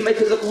kuiningi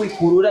maiteza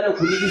kuikurura no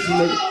kunigi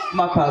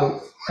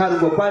maparo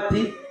karungo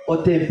kwati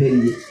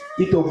otemperiye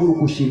itoburu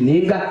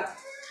kushininga.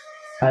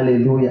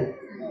 Haleluya.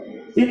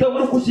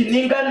 Itoburu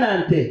kushininga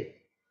nante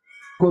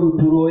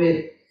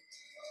koruturoye.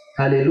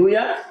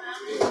 Haleluya.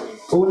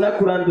 Una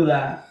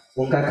kurandura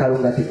unga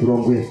karunga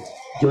tikurongwe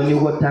Johnny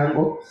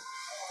Wotango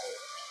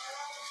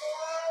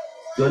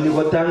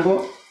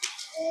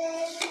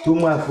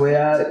tumwafwe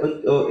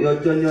yo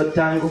Johnny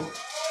Wotango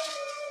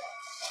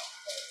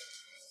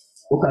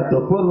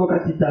ukatoporo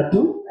wakati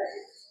tatu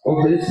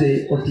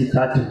obese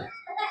otitatu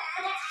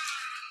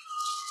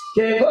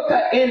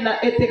kengoka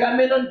ena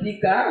etegameno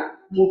ndika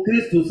mu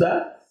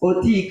Kristusa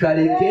oti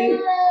kareke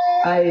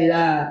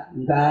aera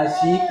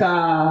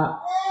ngashika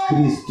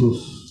Kristus.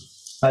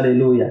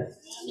 Haleluya.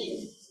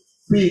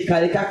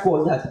 Kwikareka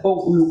konya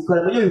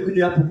ukara mwenye yukino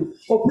yapuku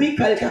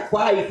okwikareka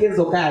kwa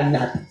ikenzo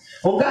kanyata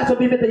Ongaso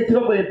bibete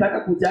itirombo mpaka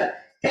kuja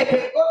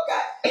ekekoka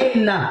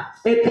ena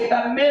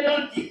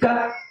etekameno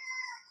tika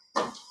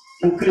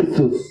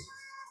Kristus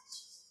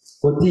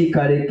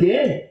otika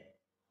leke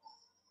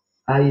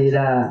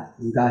aira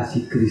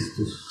ngasi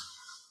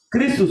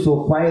Kristus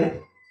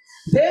okwae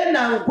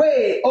tena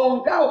ngwe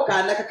onga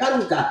okana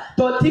kakarunga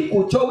toti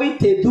kucho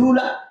wite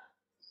durula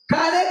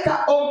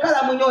kareka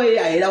onkala munyoye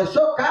yaira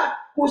oshoka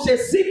kuse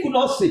siku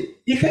nosi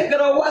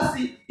ikegero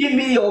wasi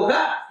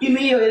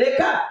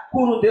imiyoeleka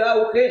kununde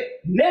auke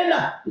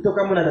nena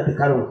itoka muna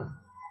tatekarunga.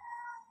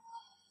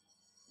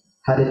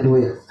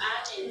 Hallelujah.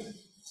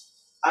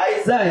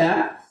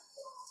 Amen.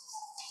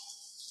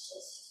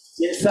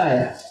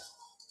 Yesaya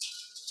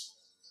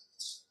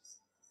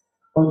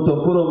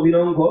ontopuro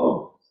mirongo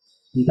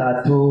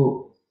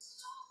ntatu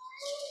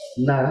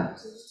na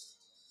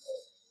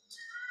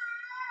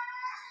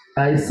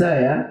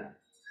Isaiah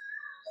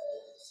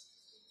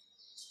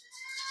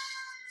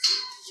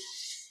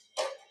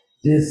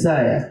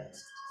Yesaya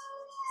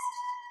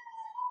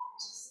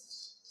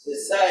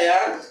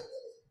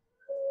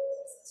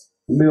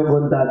mirongo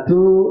ntatu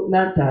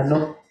na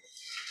tano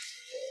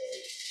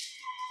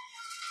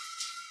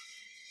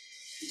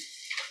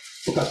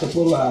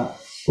ukatopurwa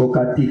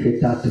ukatike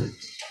tatu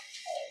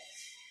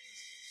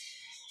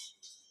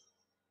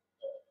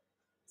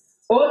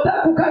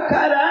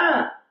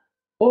otakukakara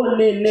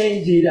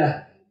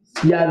onenenjira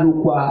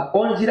yalukwa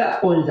onjira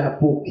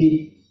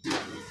onjapuki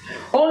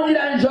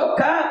onjira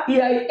njoka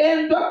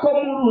yaendwa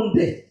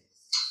komurunde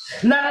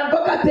na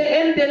ndoka te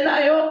ende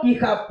nayo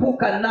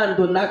ikapuka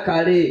nando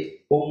nakale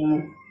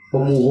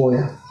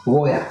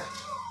goya.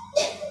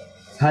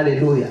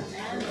 Hallelujah.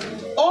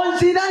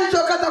 Onjira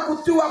njoka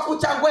takutiwa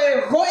kuchangwe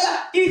goya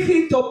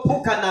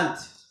ikitopuka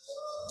nanti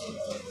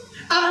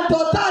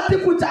antotati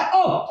kucha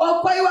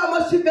kwa iwa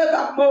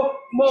mosibeba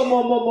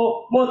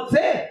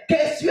monze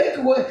keswe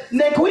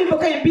nekuimbo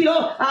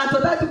kaimbilo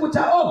antotati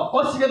kucha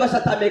osibeba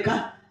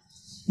satameka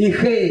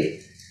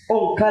ihe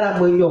onkara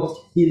mwenyo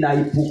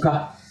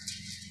inaipuka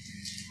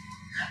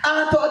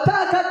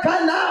antotaka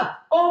kana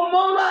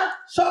omora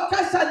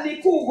shokasa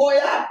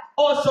nikugoya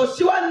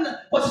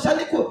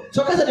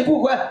shokasa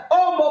nikugoya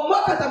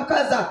momoka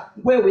tamkaza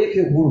wewe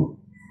yeke huru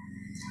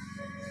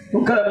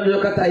onkara mwenyo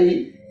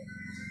katai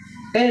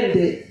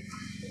ende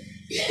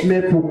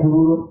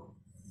mepukururo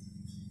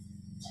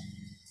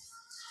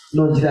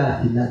nonjira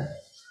atina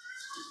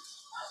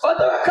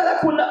otawakala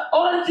kuna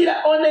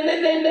onjira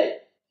onenenene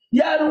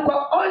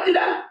yarukwa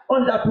onjira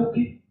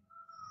onjapuki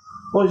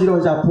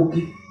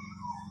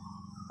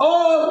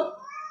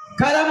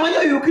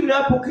karamanyo yuki ni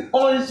apuki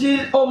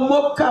onjira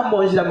omoka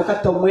monjira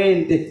mokato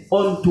mwende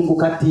ontungu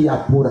kati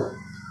yapura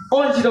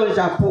onjira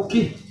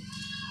onjapuki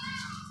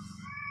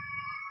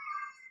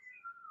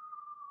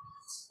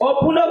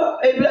opuna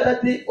ebila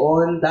dati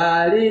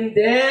ondali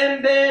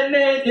ndende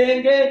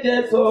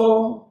nejengejeso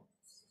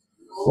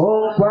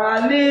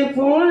onkwani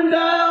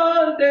funda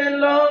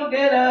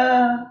ondelongera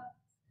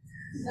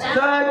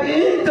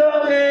sakito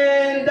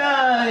genda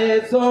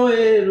eso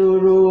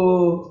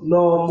eruru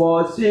no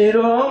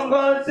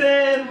mosirongo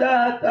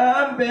senda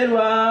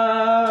tambelwa.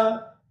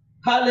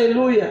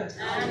 Hallelujah.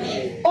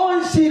 Amen.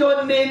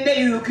 Onshiro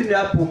nene yukini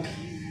apuki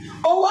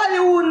owali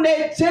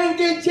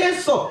unechenge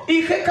jeso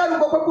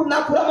ikekaruko kwa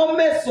kunakura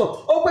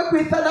momeso okwe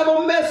kuitana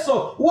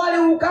momeso wali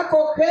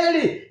ukako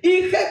heli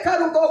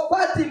ikekaruko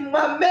kwati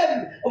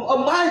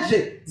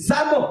manje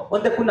zamo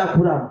onde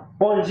kunakura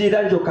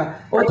onjira njoka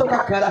otoka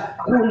kara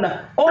kuna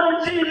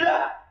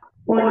onjira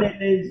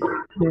onenezi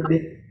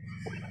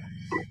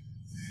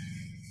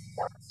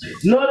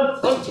no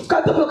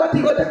katopo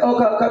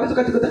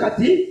katigota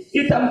kati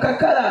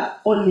itamkakara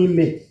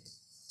onime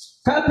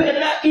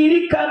kapena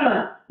iri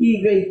kama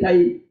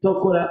igeitai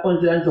tokora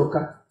onjira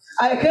njoka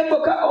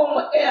aikemboka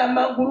omo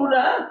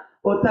mangurura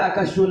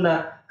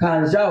otakashuna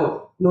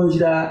kanjao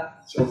nonjira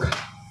njoka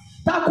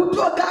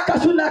takutoka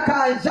kashuna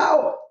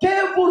kanjao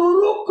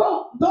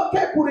kevururuko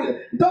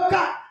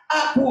ndoka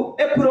aku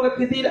ekuroga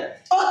kidira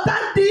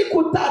otanti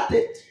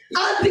kutate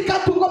anti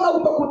katungo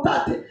magumbo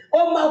kutate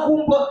o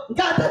magumbo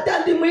ngata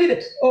dandi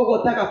mwire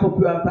ogotaka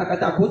popiwa mpaka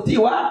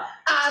takutiwa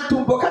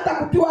antumbo kata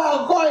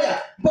kutiwa goya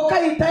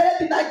boka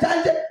itaedi na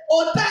janje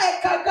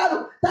otae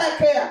kagaru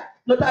takea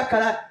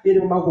notakala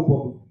ili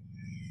magumbo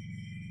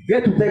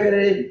getu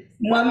tegere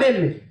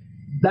mwameme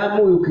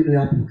damu yukino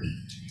yapuki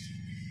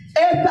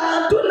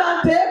etantu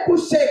nante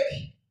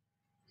kusheki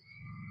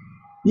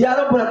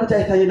yarobura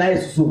kutaitanye na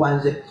Yesu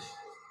suwanje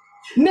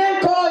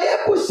neko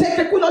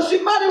yekusheke kuna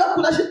shimari wa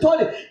kuna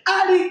shitoli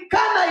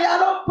alikana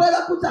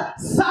yarompela kuta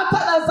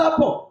satana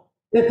zapo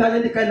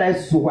etanyendika na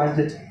Yesu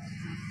wanje.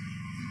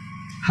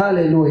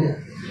 Hallelujah.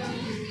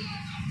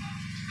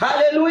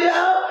 Hallelujah.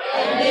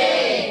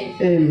 Amen.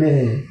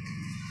 Amen.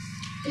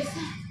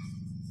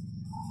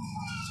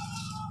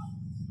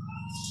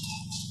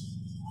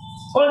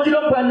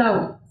 Onjilo kwa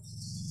nao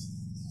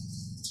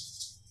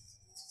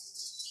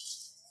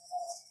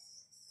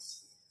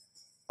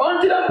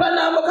onjira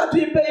pana mokatu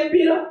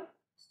impiro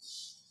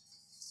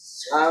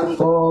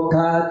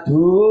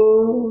angokatu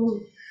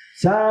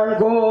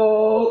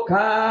Sango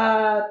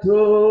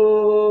kato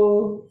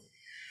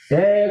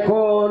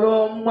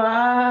ekoloma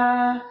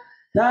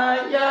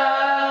tanyanyukwa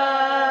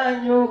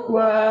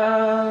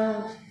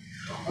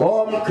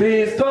Om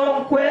Kristo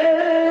kwe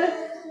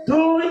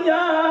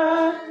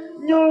tunyanyukwa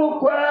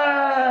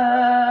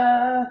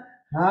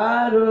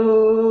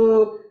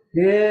haru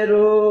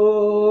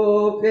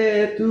kero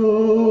ketu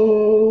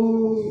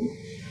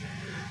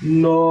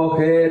no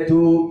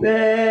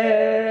ketupe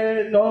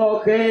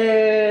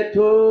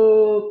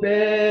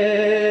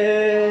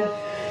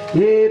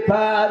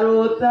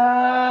iparuta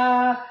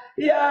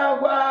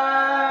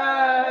yawanina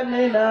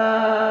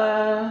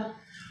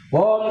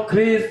Om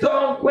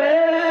Kristo kwe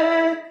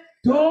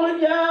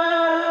tunyanyukwa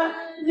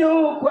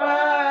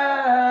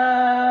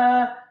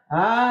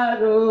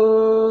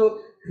haru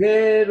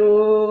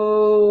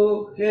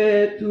kero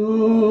ketu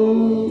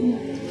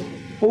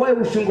Owe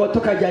ushungoto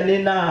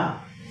kajanena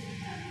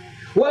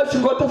Owe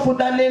ushungoto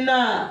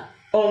fudanena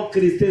Om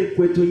Kristo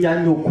kwetu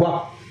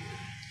nyanyukwa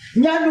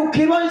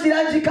Nyanyukirwa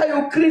nzira njika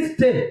yu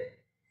Kriste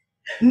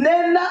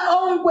Nena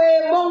ongwe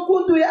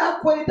mongundu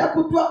yako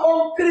itakutwa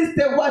Om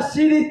Kriste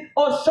washiri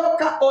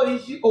oshoka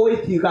oishi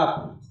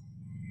oitigapu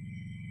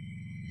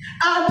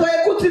Anto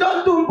ekutiro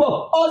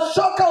ndumbo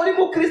oshoka uri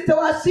mu Kriste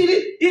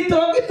washiri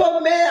itongito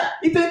mea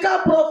itoika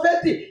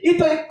profeti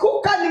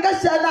itoikuka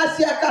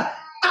nigashyanasiaka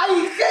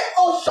aike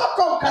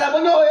oshoka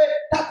nkaramonyoe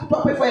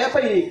takutwa pefa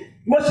yafa ini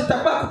moshi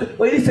takwa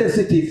oiri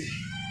sensitive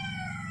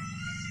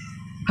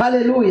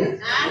Hallelujah.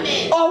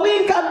 Amen.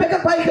 Owinka mpeka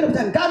kwa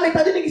ikirupta ngame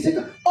tadini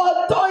kisika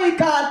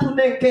otoika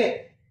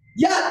atuneke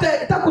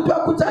yate takutwa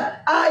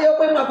kuta ayo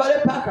mwe mavale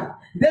paka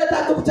ndeta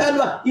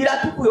takutanwa ila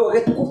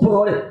tukuyoge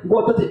tukupore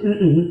ngotote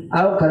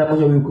ayo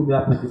karamonyo yukumi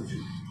hapa kitu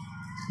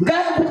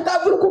ngaya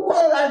kutavuru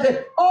kuporanje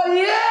o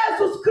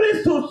Jesus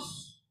Christus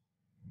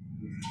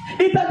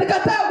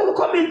itatikata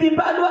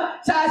kurukomindimbanwa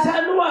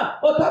chashanua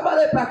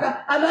otavale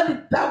paka anani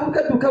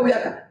takuruka duka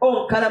uyaka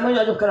o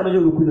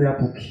karamonyo yukumi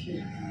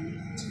yapuki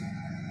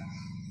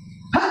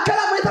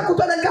Hakala mweta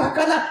kutwana nika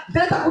hakana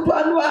Deta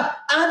kutwanua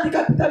Andi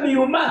kapita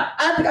miyuma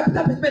Andi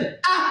kapita pesipeni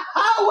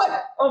Ahawe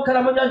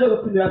Onkala mwenyanjo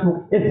yupinu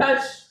yapu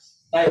Etash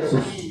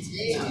Yesus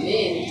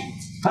Amen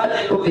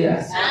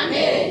Hallelujah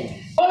Amen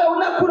Ole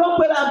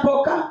unakurombe na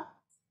mboka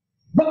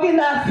Boki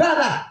na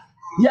akara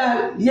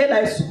Ya yena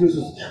Yesu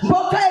Kristo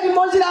Mboka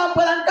elimonji na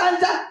mbola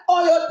nkanja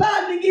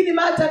Oyotani ngini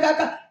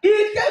machagaka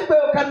Ikembe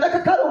okandaka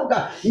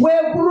karunga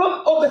Weburum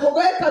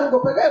obefoga karungo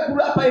pega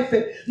eburu apa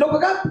ife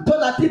Nokoga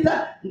tona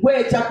tita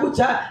Ngwe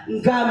chakucha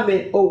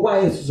ngame owa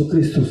Yesu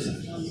Kristo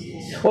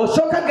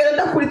Oshoka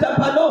gerenda kulita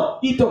pano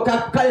Itoka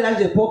kare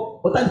nanjepo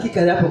Otani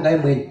kikari hapo ngai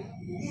mwenye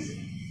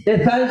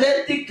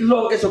Evangelistic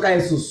longe shoka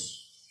Yesus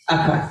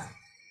Akasi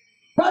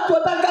Watu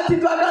otanga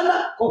titwagana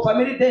Ko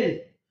family deni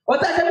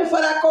Otake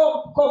mufara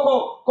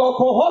ko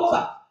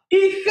hofa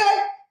Ike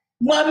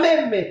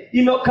mwameme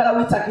inokala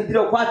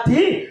witakidiro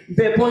kwati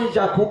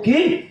Mbeponja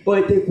puki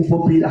Oete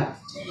kupopila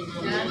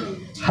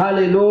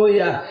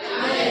Hallelujah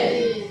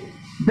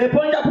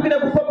Mbeponja puki ne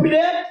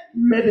kupopile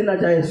Medina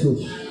ja Jesus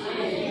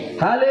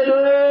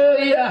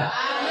Hallelujah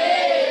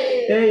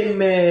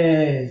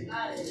Amen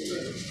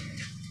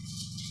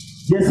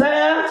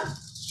Yesaya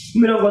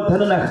Mirongo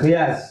tano na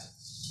kiasi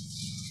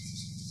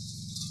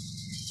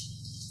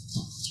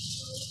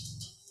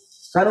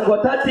Karungo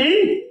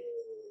tati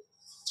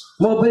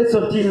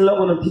Mobeso tin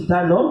longo no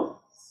titano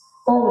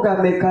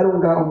Onga me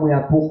karunga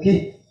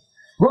omuyapuki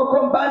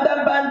Goko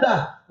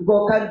mbanda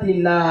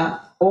Gokandina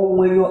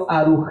omwenyo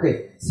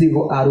aruhe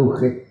Sigo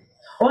aruhe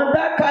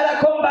Onda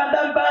kara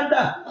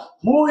kombanda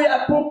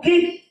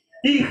Muyapuki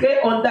Ihe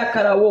onda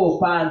kara wo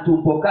pantu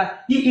mpoka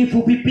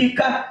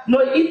Ifupipika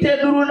No ite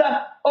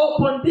duruna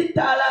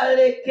Oponditala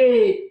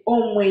leke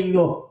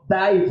omwenyo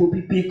Da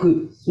ifupipiku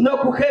No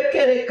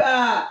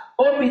kuhekereka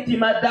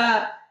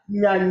Omitimada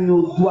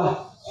nyanyudwa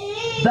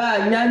Da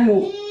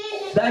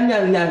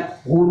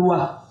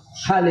nyanyurwa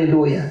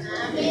Hallelujah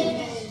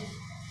Amen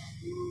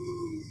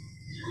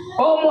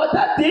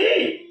Omotati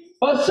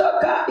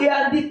Oshoka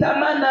yandita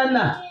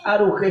manana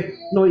Aruhe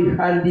No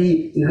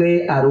ihandi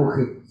re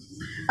aruhe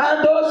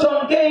Ando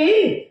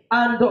songei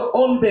Ando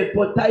ombe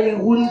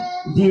potaigun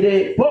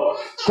dire po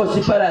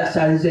Kosipara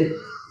shanje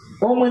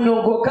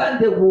Omwenyongo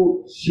kande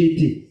gu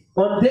shiti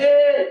Onde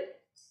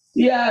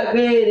ya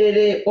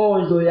gerere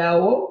onzo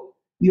yao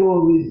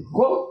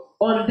Yoriko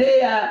Onde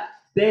ya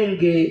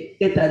denge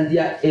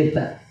etandia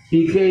eta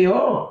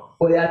Ikeyo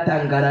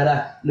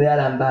oyatangarara No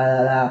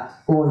yalambarara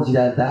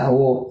onjira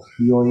dao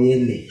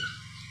yoyene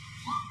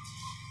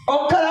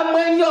Okala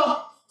mwenyo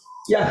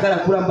Yakala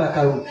kuramba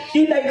karungu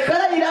Ina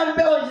ikala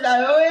irambe onjira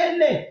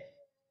yoyene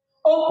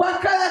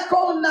Okwakala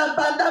kona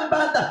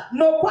mbanda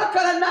No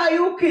kwakala na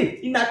yuki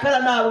Inakala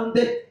na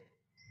arunde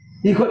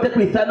Ikote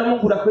kuitana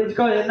mungu na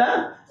kwenjika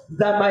wena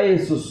Dama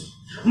Yesus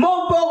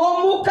Mombogo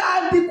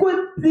mukandi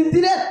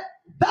kutindire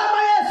Dama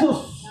Yesus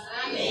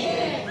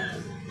Amen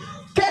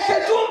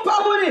Keke jumpa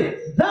muri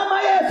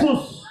Dama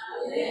Yesus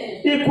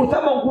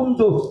Ikuta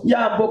mungundu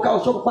ya mboka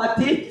osoko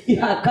pati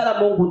Ihakala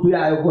mungundu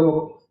ya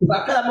yogoyo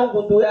Ihakala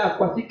mungundu ya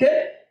kwa sike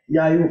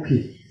ya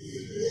yuki.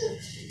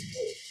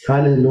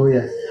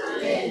 Haleluya.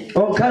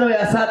 Onkalo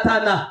ya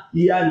Satana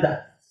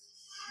yanda.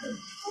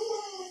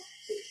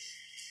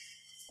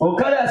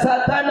 Onkalo ya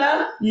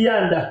Satana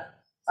yanda.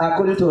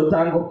 Akorinto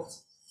tango.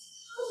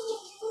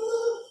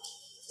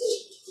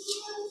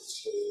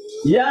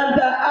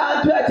 Yanda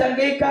atu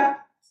achangika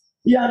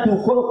yanda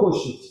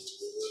ukorokoshi.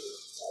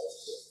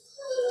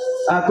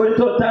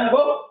 Akorinto tango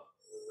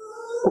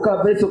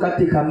ukaveso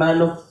katika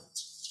mano.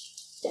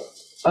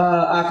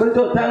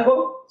 Akorinto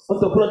tango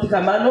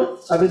otoprotika mano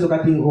aveso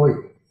katika ngoi.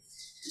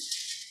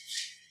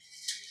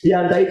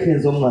 Yanda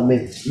ikenzo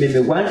mwame meme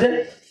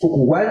wanje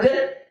kuku wanje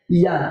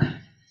yanda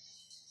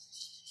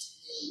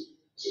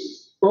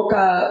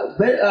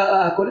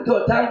Akorinto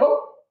tango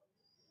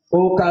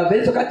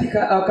ukaveso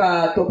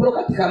katika topro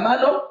katika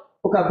mano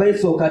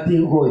ukaveso katika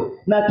ngoi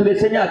na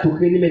tulesenya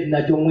atukeni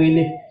medinajo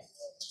mwene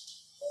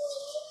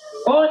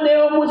one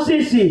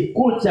omusisi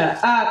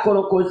kucha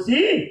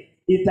akorokosi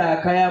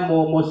itakaya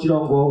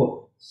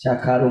moshilongo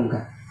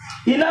shakarunga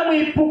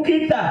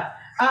inamwipukita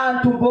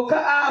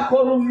antumboka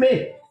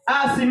ahorume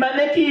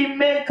asimaneki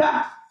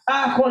imeka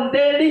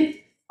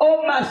ahondeli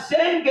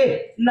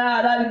omashenge na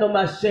arali no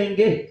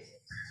mashenge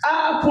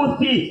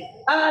afuthi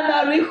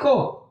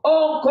anariko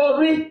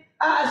onkori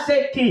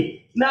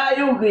aseki na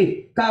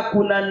yugi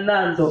kakuna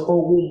nando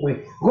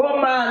ogumwe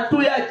goma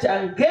ntu ya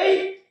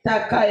changei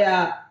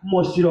takaya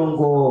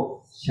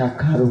moshilongo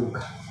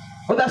shakarunga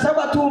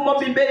odasaba tu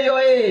mombibe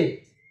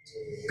yoe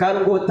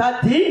karungo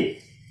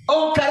tati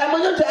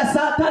onkaramonyo ya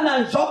Satana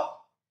njo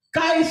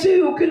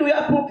kaisi ukinu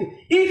ya puki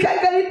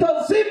ikagalito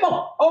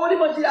zimo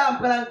olimo jira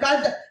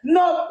amparanganja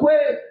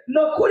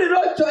no kuri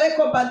rocho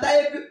eko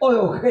bandaevi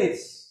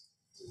oyohesi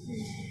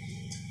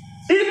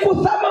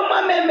ikusama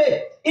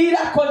mameme ila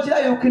konjira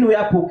yukinu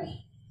ya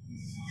puki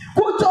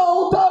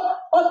kucho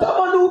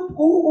otomonu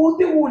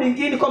uti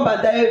ulingini kwa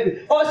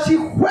bandaevi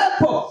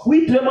oshikwepo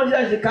witu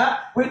monjira jika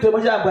witu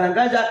monjira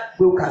amparanganja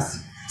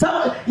weukasi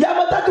sama ya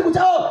motatu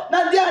kuchao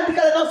na ndia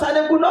andikale no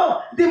sane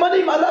kuno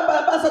dimoni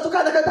malamba basa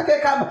tukana katake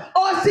kama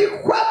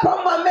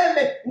osikwepo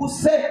mameme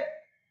use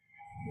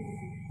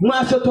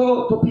mwasho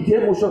to pitire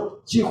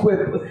musho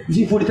chikwepo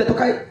jifurite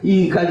toka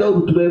ikaja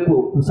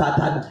utulepo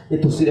Satana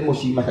etosire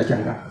moshima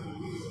changa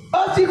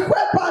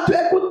osikwepo atu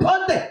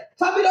ekutonde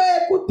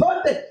familia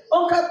ekutonde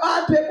onka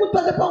atu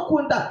ekutonde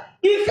pokunda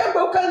ikembe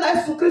ukana na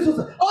Yesu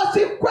Kristo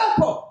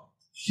osikwepo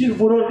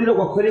shivurondiro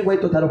kwa kweli ngwa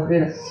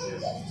itotarokera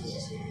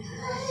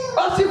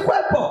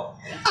osikwepo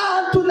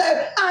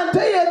ante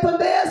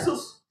yetonde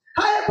Jesus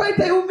haya kwa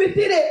ite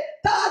uvitire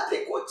tati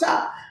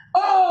kucha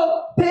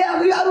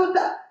pea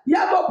yaruda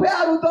yamo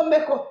pea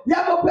rudomeko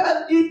yamo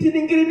pea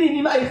itiningiri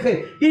ni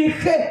maihe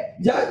ihe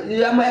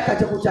yamo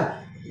yakacha kucha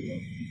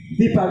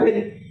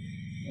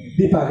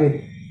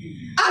dipageni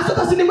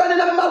asota siningwane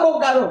na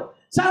magongaro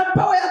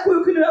Sampawa ya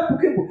kuyukinu ya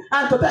pukimbu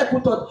antota ya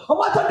kutot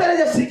omwato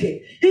ndereje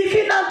sike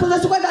ikina ntoza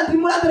sukwenda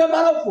ndimurandire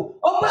marofu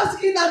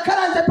omurasi ina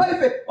karanje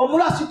paife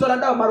omurasi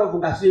tolanda marofu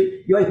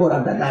ngasi yo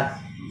ihoranda nani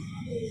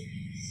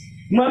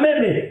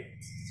mwameme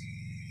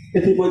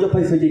eti bojo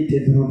paife je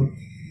iteduru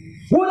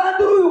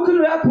uranduru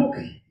yukinu ya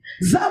puki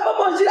zama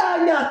monjira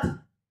anyati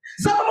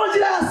zama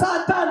monjira ya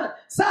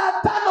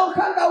Satana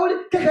kanga uli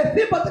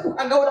kekethimba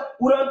tekukanga ula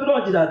uranduru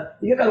monjira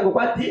ikekarugo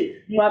kwati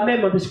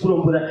mwameme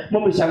mbishikurumbura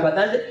mwishangwa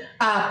nanje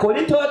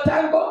Akorinto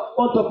tango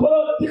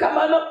ontopolo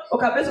tikamano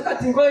okabeso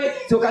katingoi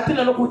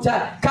zokatino no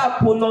kucha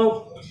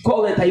kapuno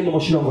kowe taimo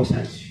moshilongo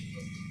sanje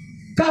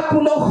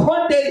kapuno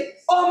honde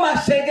o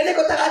mashengele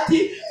ko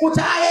takati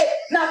kuchae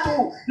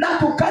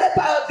natu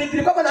kaleta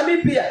digri kwa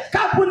NAMIBIA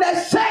kapune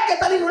shenge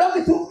tali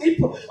ulangi tu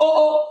ipo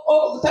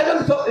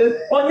tali so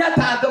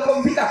onyata doko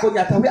mbika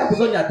konyata huya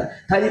kuzonyata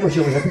tali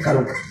moshilongo sanje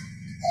kalonga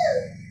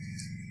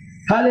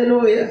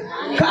haleluya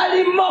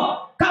kalimo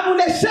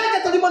kapune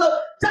shenge tali mono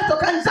chato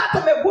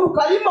kanzato meguru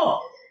kalimo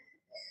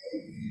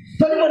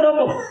tolimo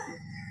nomo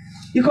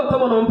iko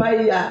tomo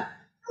nompai ya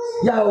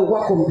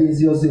wako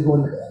mbizi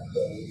ozivona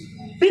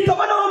ito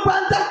mano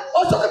mpanta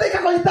osoka teka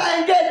kojita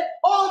engel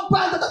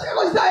mpanta teka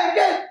kojita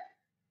engel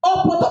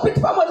opoto piti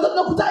pamoja zote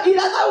nokuta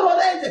ila na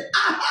urolenje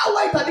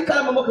aha itandika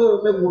na mamoke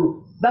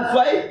meguru that's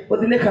why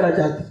odine kala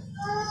jati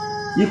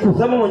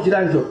ikuzama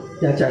monjiranjo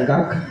ya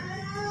changaka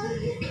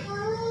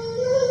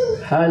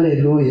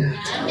haleluya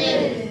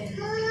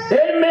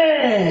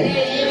amen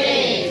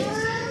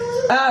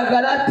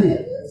Galati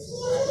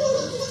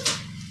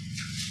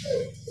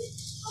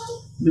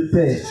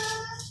Lupe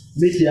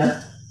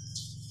Media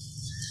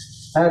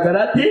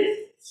Galati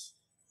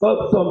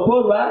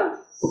Oktomporwa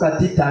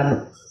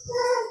ukatitano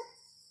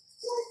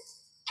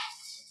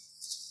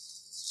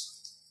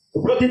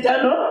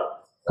ukatitano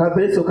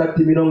kabeso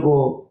kati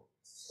mirongo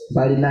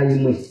bali na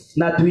imwe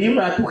na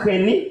tuimwe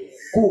atukheni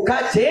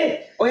kukache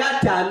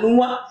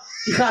oyatanua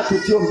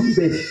ikatutyo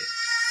mbimbe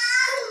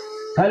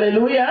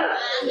haleluya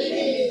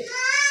amen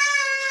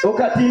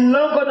okati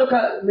longo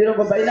doka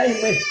mirongo bali na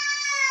imwe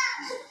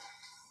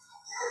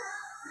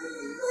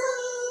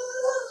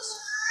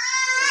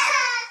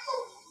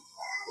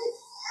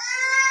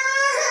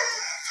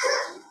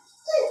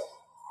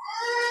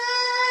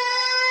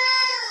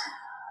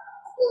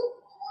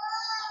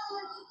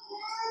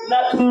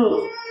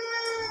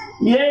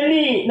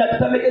yeni na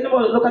tutameke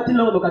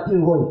lokati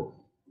ngoi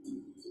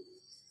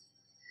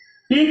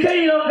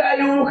ike ilonga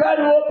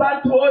yukaru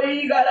panto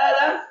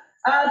igarara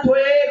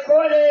atwe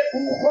kole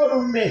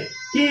ukorume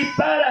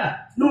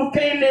ipara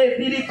nukeine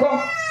diriko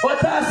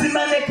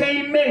otasimane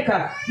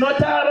keimeka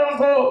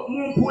notarongo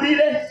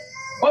mpulile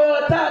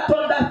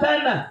otatonda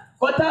sana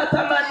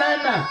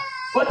otatamanana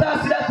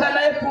otasira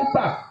sana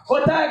epupa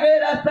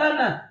otagera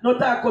sana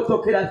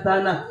notakotokera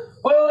sana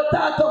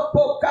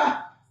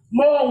otatopoka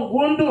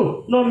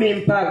mongundu no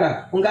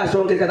mimpaga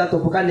ungashongeka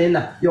tatopoka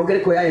nena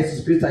yongereko ya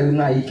Yesu Kristo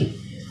ayumaiki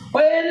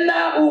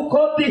oyena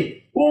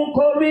ukodi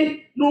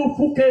unkori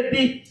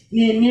nufukedi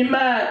ni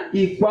nima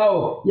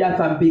ikwao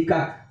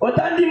yafambika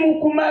otandi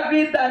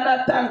mukumagida na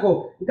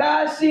tango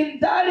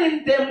ngashindali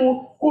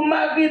ndemu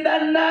kumagida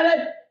nare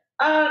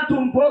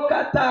antu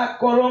mpoka ta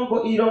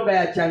korongo ironga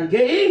ya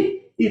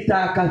changei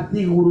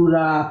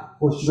itakathigurura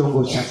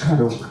oshongo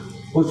shakaronga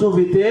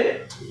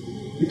osuvite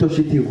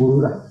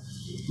itoshitigurura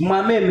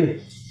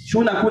mwameme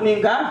shuna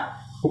kuninga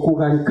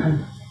ukugalikana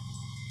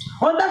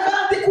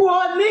ondakanti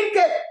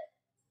kuoninge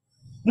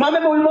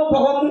mwameme ulimo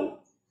pohomu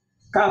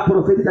ka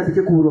profeti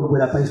katike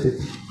kuurongola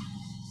paiseti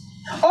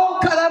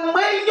onkala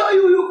mwenyo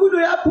yuyukunu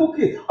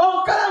yapuki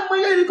onkala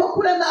mwenyo iliko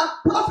kule na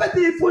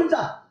profeti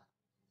ifunja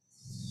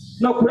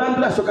no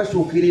kurandula shoka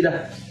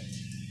shukirira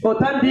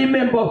otandi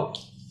membo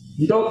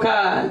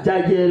ndoka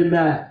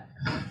jajerma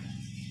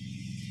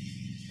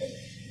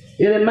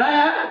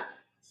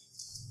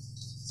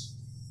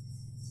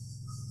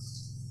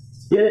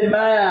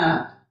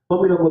Yeremia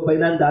omirongo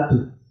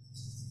bainandatu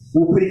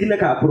upirikine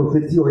ka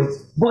profeti oe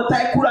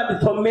botaikura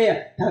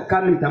nditomea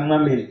takamita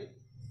mwameni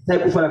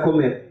taikufara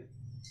komera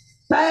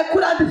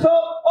taikura ndito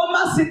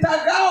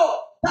omasitagao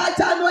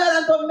tachano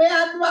era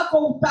ndomea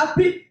nwako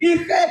utapi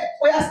ihe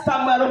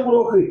oyastamaro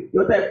nguroki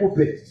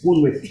yotaikupe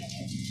unwe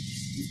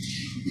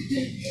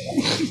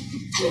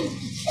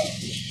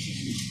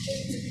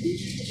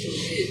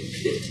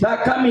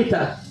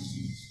takamita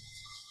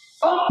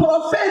on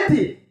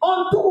profeti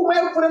on tu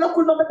mwe no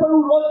kunombe kwa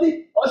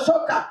urodi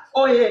oshoka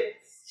oye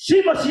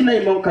shimo shina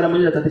imonka na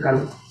mwenye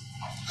tatikalo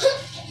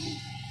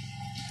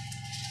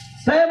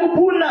tamu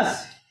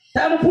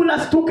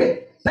punas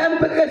tuke tamu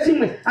peke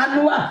simwe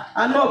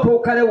anua po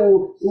kale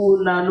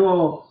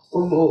unano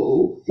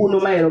uno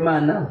maero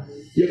mana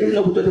yekini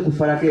no kutote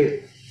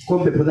kufarake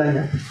kombe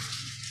podanya.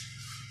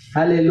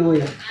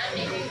 Haleluya,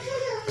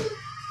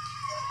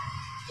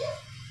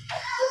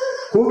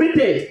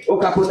 kubite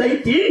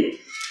okapodaiti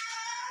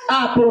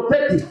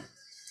profeti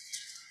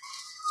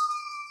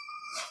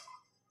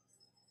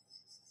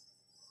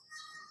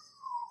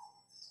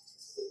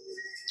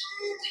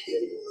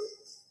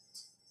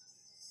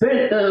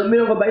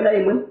mirongo baina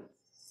imwe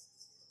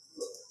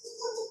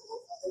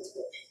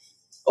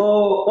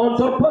on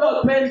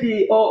toporo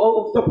 20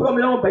 toporo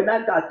mirongo baina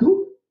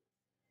ndatu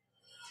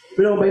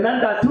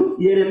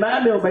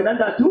Yeremia mirongo baina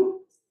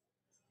ndatu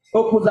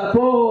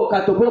okuzapo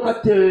katoporo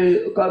kate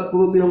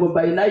mirongo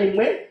baina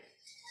imwe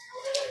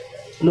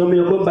no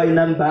mirongo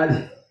baina mbali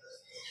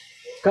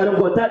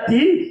karongo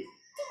tati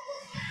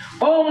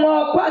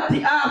omwo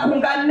kwati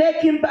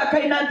akunganeki mpaka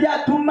inandia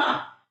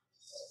tuma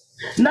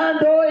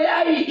nando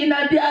yai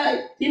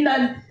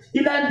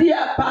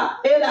inandia pa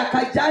era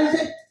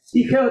kajanje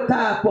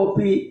ikeota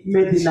popi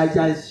medina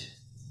janje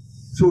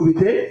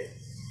subite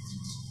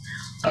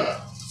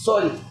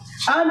sorry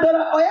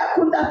andora oya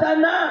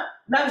kundatana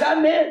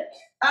nangame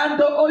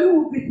ando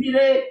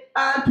oyubitire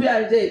antu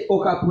yanje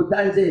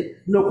okaputanje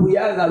no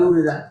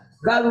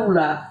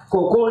garula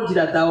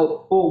kokonjira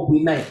dao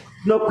obwinai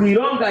no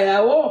kwironga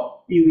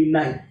yawo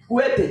iwinai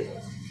kuete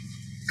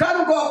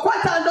karugo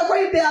kwata ando ko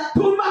ide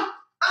atuma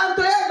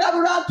ando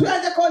garula atu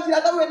yaje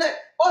konjira dao winai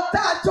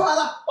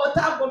otachwala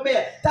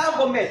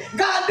tambome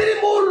ngandiri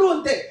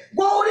mulunde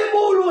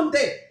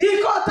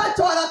iko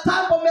otachwala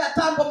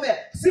tambome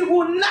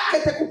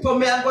sigunake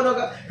kutomea ngono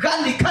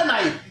gani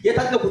kanai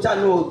yetatino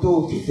kuchano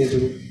to kitezo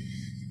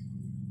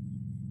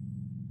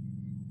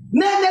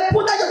nene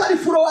punda jo tali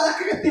furo wala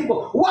kike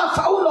timbo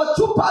wafa uno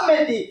chupa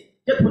meni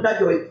je punda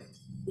jo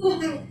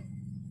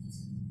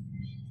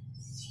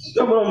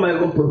Jomo my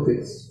god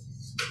prophet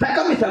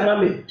takamita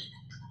mame.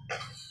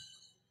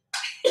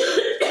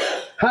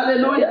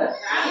 Hallelujah,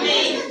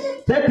 amen.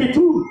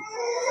 32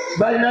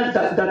 bali na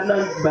that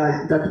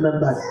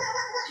bali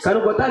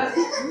karugo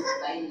tati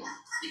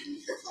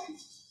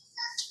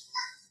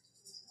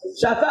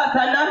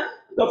shafatana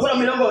topora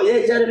milongo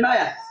ye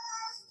Jeremiah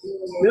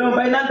milongo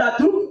baina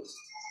ndatu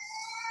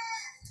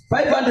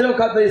 500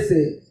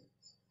 kabese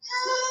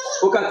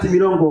ukati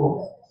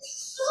milongo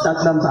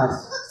that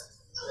numbers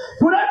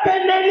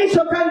Purakene ni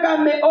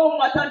shokangame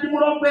matandi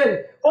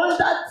murombere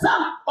ondatsa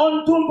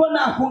ontumbo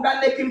na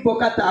kunganeki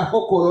mpokata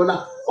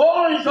akokorona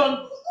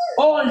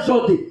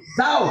onjodi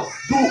zao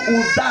du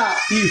uza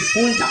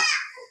ifunja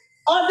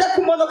onde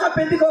kumono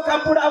kapendiko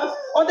kampura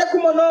onde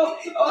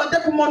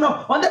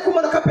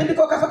kumono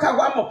kapendiko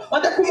kafakawamo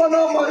onde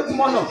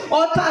kumono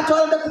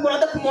otacho onde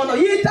kumono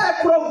yita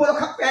kurombo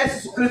ka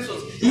Yesu Kristo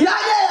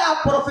yaye ya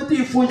profeti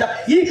ifunja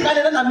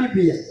yikanena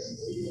NAMIBIA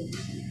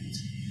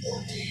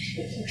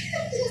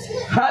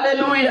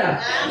Hallelujah.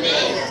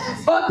 Amen.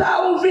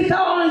 Ota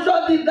uvita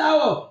onjodi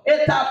dao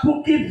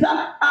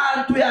etapukiza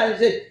antu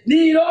yanje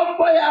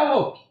nirombo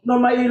yawo no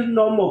mail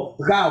nomo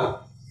gao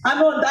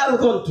ano ndaro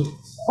tontu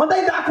onda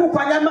ida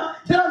kupanyama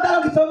dero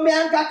ndaro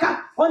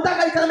kitomeangaka onda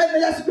kalikamete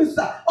Yesu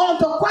Kristo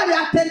onto kwali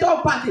atendo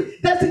pati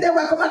deside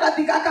wa komaga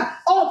digaka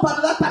on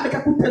padu datameka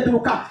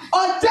kutenduruka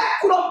onje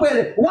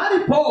kurombele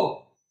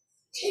walipo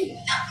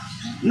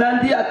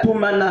nandi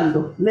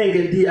atumanando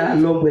nenge dia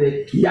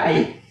lombele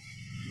yaye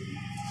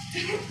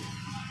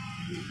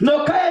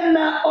no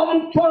kaena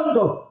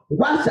ompondo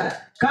washa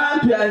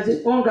kantu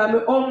yanje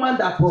ongame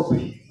omanda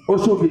popi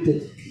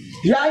osubite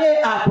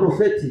yaye a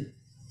profeti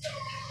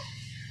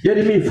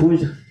yeri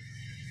mifunja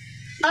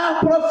a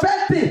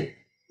profeti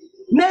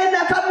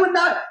nena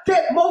kamuna ke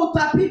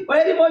moutapi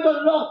oyeri mojo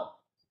no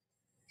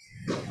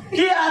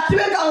ki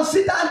atiweka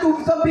onsita antu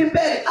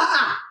kutopimbele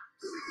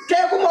ke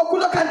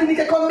kumokulo kandini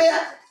ke komea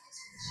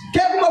ke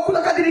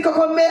kumokulo kandini ke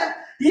komea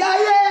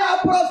yaye a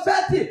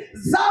profeti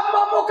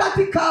zama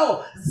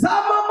mokatikao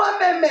zama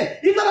mameme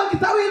ino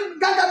kitawi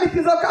nganga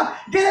mitizoka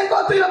gerengo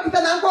to ino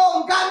kitanango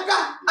nganga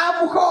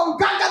amuko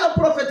nganga no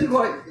profeti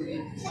goy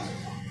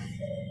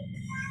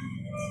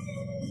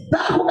da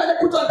kugale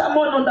kuto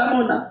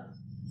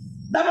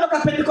ndamona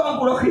kapeni ko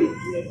ngurohi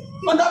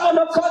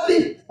ndamono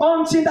kodi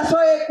on chinda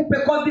soe kupe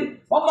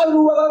kodi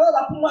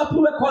omaruwa pumwa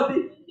tuwe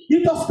kodi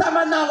ito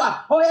stama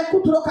nawa oye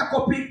kuturoka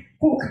kopi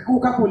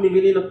kuka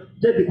kuningilino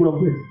jebi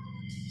kulombe.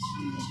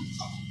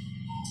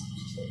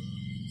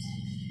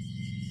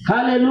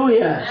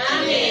 Hallelujah.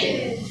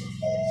 Amen.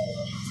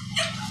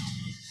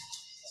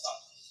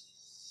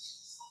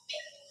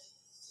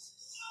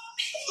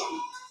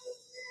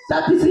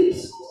 That is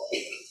it.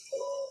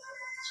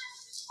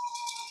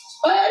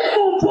 Oye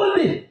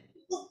mumpundi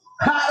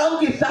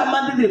harongi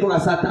samandi kwa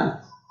Satan.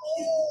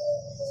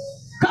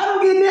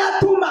 Karungi ni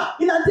atuma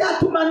inati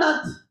atuma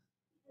nati.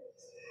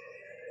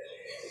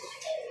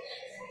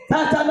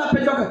 Tata na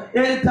pejoka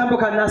tambo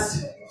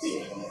kanasi.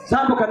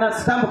 Tambo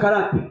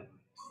karapi.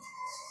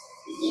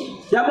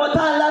 Ya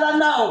mota lara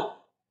nao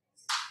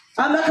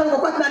amaka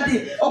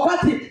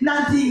okwati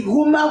nanti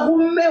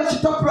gume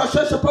ositopro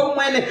shosho po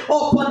mwene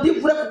opondi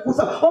vure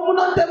kukusa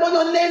omunonde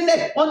mono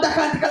nene onda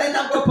kanti kale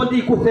nango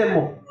opondi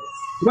kuthemo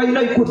wa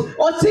ino ikuti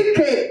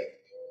OSHIKE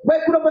we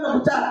kuno bana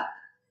kuta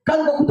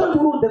kango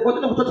kutondurunde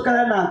kotono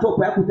kutotokana na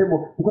topo ya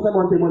kuthemo ukota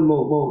monde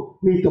mo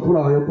ni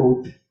topura yo ko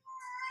uti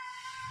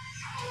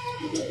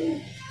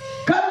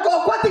kango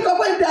okwati ko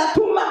kwende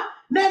atuma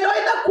neno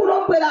ina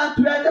kurombera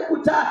antu yanje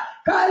kuta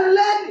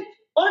kaleni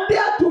onde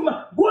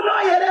atuma guno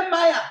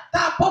Yeremia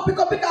ta popi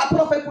kopika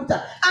prophet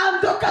kuta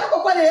ando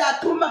kango kwa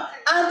atuma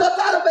ando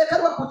taro be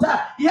karwa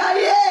kuta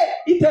yaye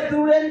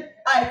iteduren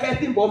ai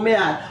ketimbo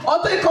mea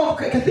oto iko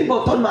ketimbo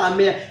tona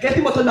mea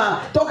ketimbo tona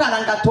toka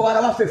ranga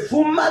toara wa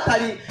fefuma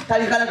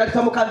tali kalanga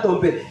kitamu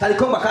kandombe tali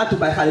komba kantu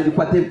ba khale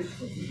bikwate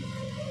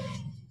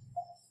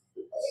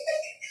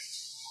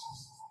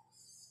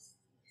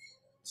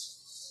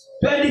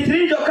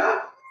Twenty-three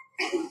joka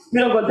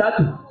mirongo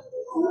tatu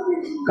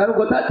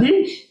karugo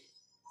tati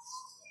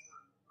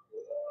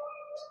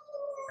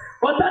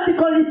otati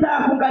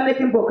kolita kungane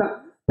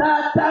kimboka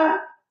tata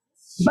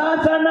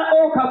bazana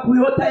oka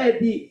kuyota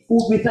edi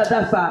ubita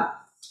dafa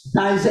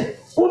tanje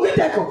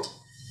ubiteko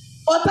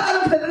otaro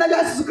kitana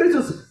Yesu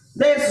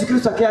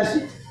Kristo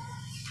kiasi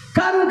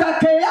karuga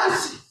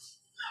kiasi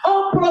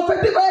on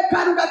profeti kwa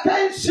karuga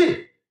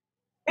kenshi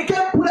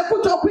ikempule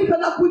kuto kuita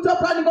na kuito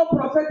pani go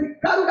profeti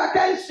karuga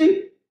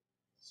kenshi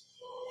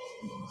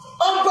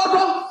on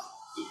gogo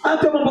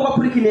anto mboko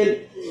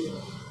pulikinele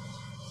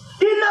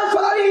ina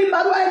fari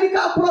marwa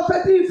elika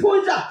profeti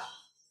ifunja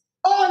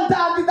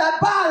onda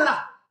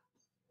didabala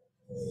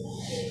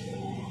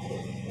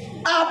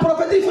a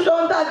profeti ifunja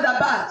onda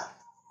didabala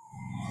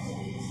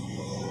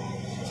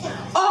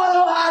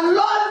olo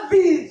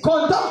alombi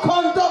kondo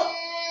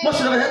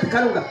moshi na hati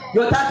karunga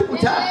yo tatu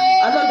kucha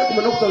alonde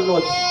kumeno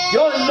kutoloti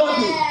yo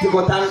londi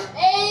tikotana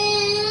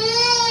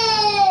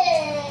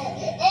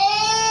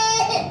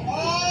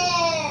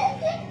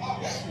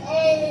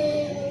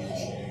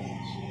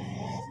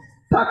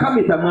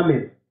takamita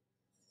mame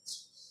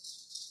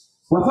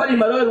wafali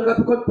malole lunga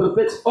tukot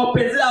profeti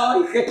openzela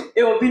oike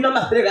e ovino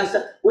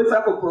matregasa we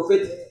fara ko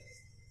profeti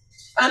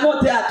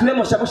anote atule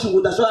mosha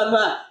shunguda so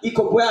anwa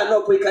ikobwa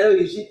no ko ikayo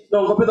yiji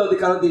no ngopedo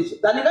dikalo diji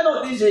daninga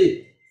no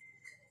diji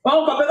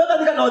on ngopedo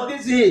daninga no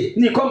diji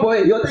ni kombo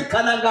e yote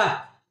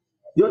kananga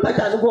yota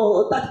kanugo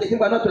otati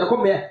kimba no tuna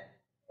komea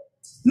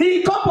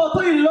ni kombo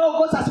to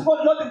ilogo sasipo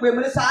no de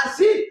gwemre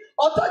sasi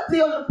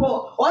ototi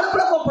onpo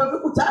onpro kompo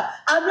kuta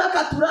anwa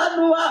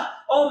katuranua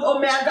o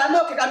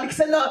meangano ke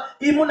kamixeno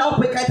imuna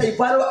opo ikaita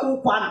ivaro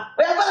ukwana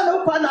oyavana no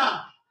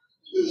ukwana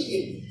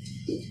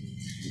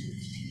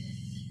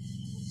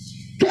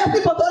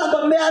Kati potola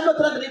domea no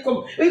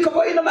tradikom.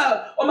 Iko ino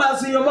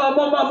omazinyo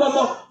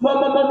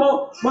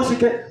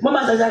moshike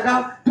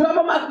jajaga.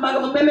 Tulamo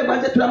meme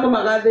banje tulamo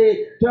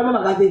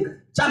magade.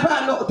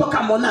 Chapano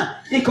toka mona.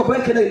 Iko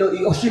bweke no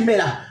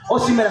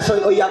oshimera so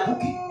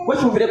oyapuki.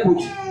 Wetu vile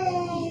kuchi.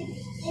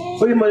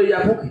 Oyi mo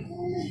yapuki.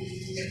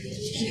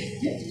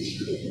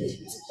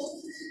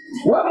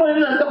 Wewe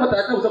mwenyewe unataka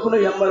kutaka utakuwa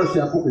ya mbalo si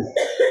akupe.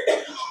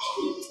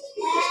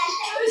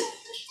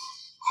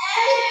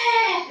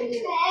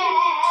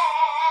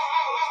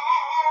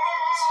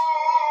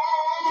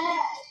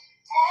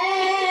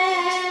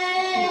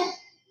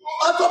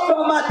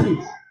 Automatic.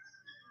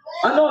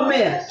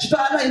 Anomea,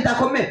 chitana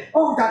indakome.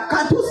 Onga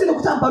katusi no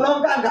kutamba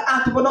nonganga,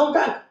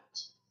 atubononganga.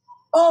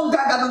 Onga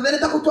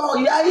gaveleta kutoa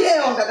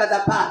yaye onga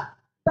kadapa.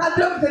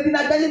 Tadro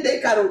kutendina gani de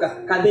karunga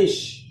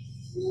kadesh.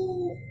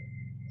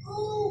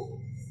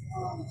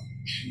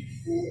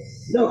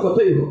 No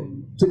koto hiyo.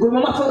 Sikuru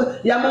mama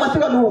ya mama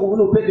tika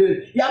no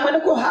pede. Ya mwana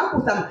ko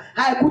hakutam.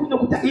 Hai kuti no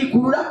kuta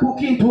ikurura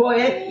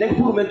kukintuoe, ne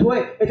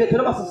kurumentoe,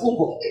 etetero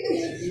mafufungo.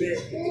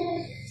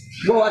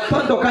 Bo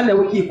watondo kane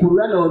wiki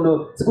ikurura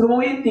no. Sikuru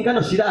mama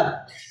ingano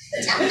shirara.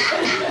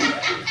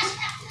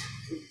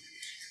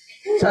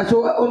 Sasa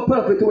on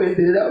prophet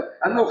wendera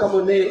ana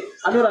kamone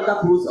anoranga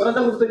kurusa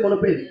oranda kurusa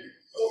monopeli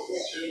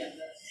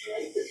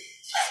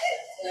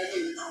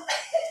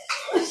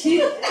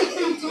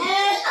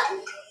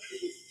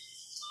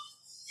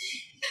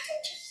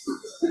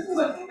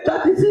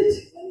that is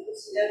it.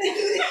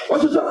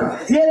 Ochochoka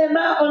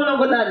Yeremia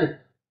onongo nane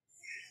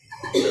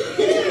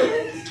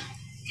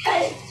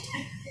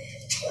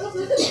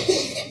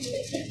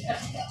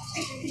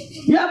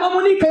ya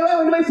mamunika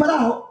wewe ni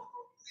Faraho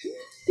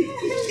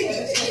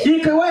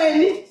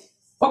ikaweni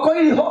wako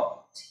iliho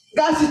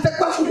gasi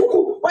tekwa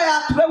kuku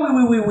waya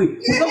tuwe wi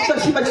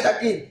unakutashiba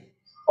jakini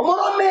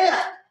omoromea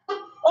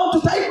on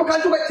tutaipo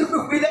kanjuka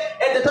tikukwile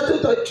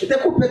toto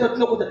tekupe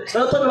tunokuta na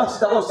toto la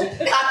sitarosi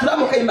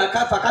aturamo kai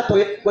makafa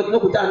katoye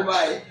watunokuta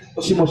mbaye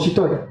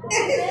oshimoshitoya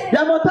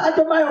ya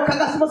motajo mayo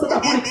kangasi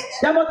mosatafuri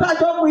ya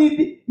motajo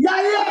muhidi ya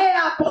yeye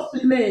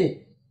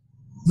apostile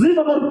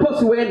zima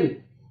moruposi weni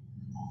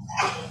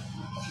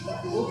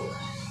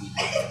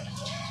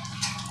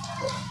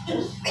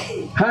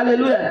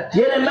Hallelujah.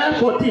 Yeremia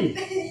 14.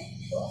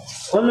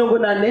 Onongo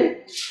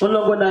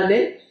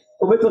nane.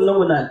 Obeto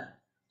onongo nane.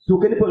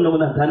 Tukeni po onongo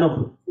nane.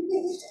 Tanopo.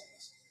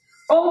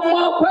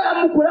 Omo kwa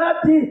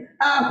mukurati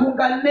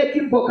akungane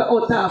kimboka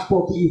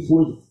otapo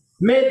kifunzo.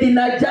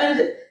 Medina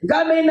janje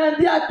ngame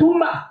inandia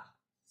tuma.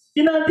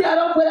 Inandia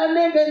rombo ya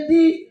nenge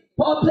ndi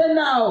pople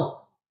nao.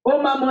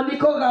 Oma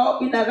moniko gao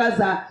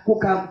inagaza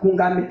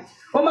kungame.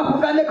 Oma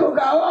kunganeko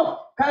gao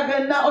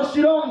kagena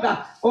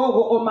oshironga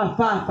ogo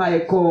omafafa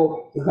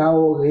eko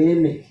gao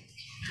rene.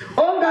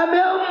 Onga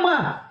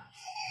meoma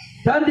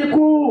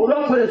tandiku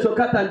rongole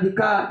sokata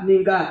ndika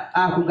ninga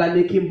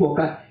akunganeki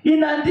mboka.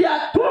 Inandia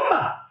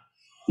tuma.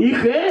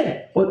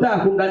 Ike ota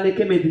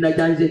akunganeke Medina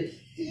janje.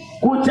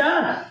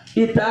 Kucha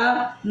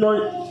ita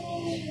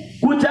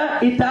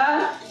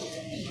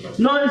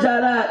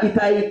nonjara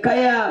ita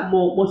ikaya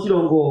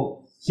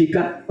moshirongo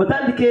shika.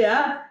 Otandike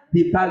ya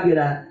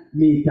dipagira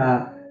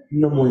mita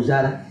no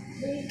monjara.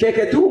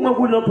 Keke tu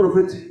mwangu no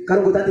prophet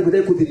karongo tati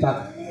kudai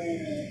kutipaka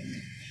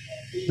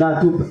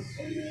na tupa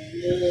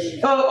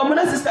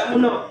omuna sister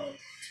muno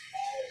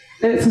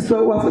sister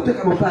wafote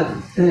kama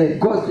padre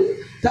God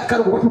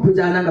karongo wapo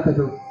pejana nga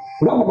pedo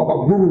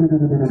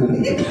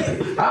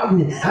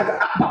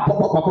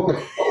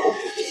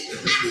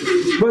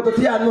boto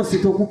tia no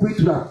sito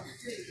kupitura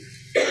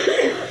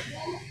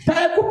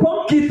tae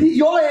kuponkiti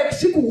yo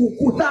eksiku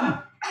kukutam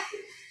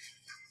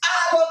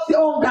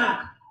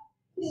onga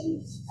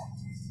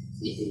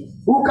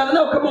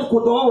ukana kama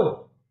mkoto wewe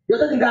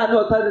yote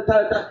ngano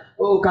ta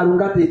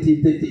karunga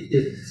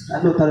tete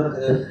ano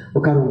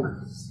karunga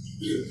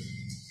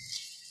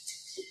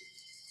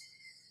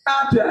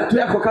atu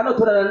yako kano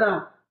torana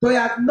nao to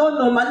ya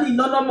nono mani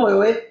nono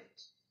moyo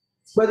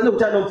kwa nini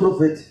kutana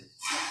prophet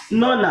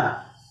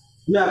nona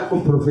ni ako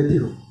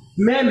prophetio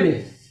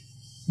meme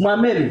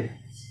mwameme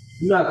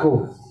ni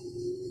ako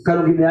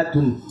karungine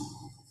atum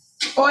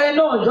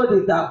oeno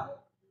jodi ta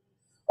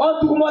on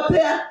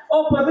tukumotea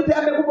on prophet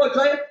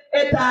amekubotoe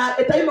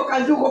eta imo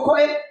kanjuko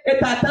koe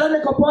eta talane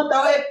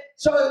koponda we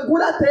so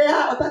ngula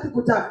tea otati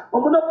kuta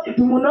omuno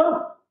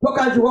tumuno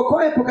pokanjuko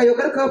koe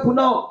pokayogereka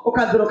puno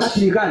okandro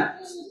katirigana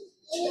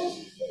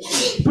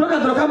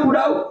pokandro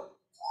kamburau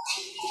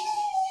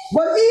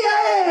bo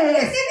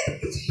yes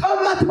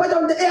oma tupaja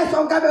on the air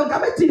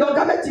ongameti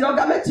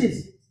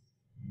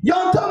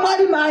yonto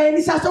mari mae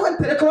ni sasa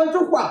wentere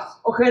kolonjukwa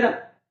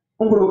okera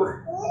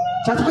unguruka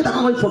sasa kwita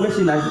kama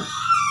information nayo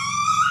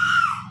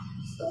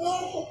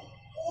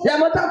ya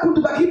mata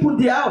kuntu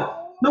bakipundi yao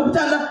no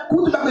kutana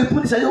kuntu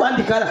bakipundi sasa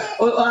wandikala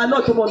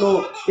anoto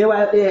mono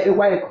ewa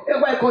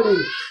ekoli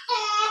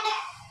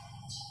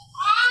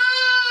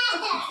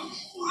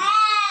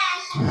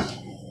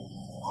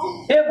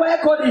ewa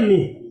ekoli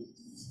ni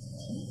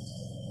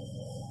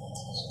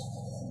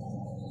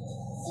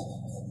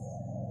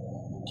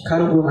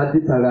karugo hadi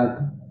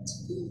pagato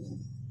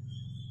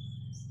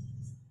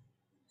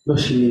no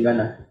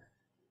shimingana.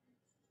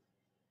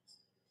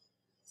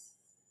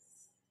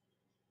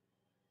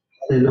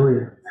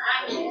 Hallelujah.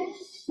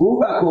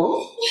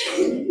 Ubako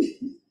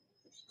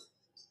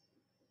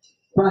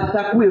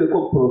Pastor Paul Rika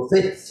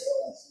prophet.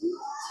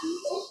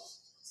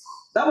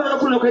 Dama na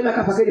kuna kaina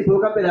kafakeni kwa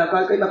kapela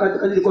kwa kaina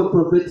katika kwa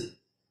prophet.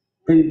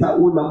 Kaipa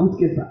mabuti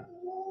kepa.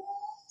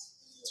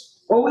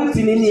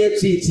 Owiti nini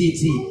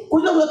eti.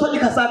 Kuja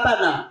kutonika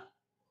Satana.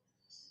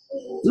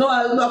 No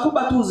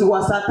akuba tuzi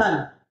wa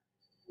Satana.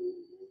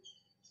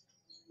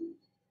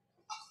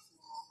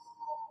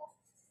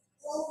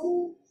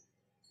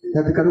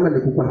 Katika lugha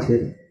ni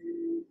kukwasheni.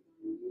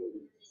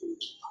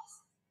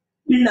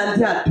 Ina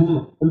ndia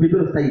atuma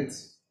mbidoro state.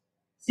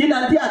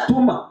 Ina ndia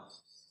atuma.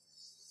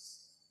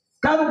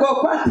 Karugo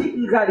kwati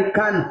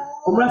ngarikana.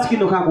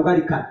 Omurasikino kako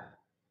garikana.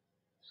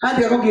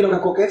 Andi kakongiro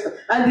kakokesa,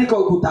 andi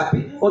ko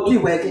kutapi,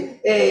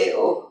 otuiweke,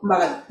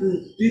 maga,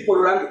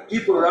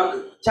 tuipolorang,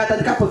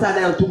 chata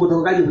kapotana ya tubo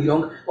dongali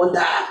wironga,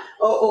 onda,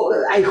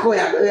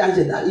 aihoya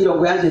anjena,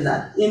 irongo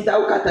anjena, inta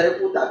ukata ya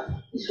kutapi,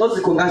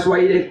 nozi kongashwa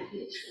ile.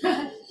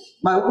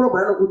 Ma ukuro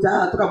bwana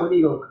kuta toka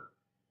moniro.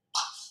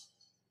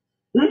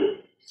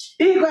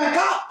 Iko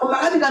eka,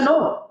 omagadi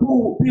kano,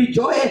 pu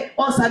pijoe,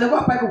 on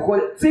sanego pa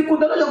kukole. Siku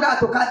ndono jonga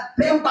toka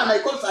tempa na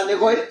iko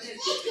sanego.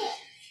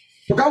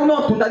 Toka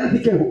uno tundali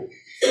dikeho.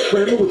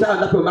 When you go down,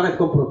 that's where man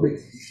become prophet.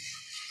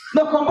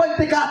 No, combo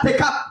take up.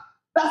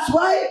 That's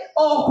why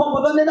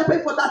combo don't end pay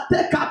for that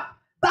take up.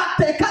 That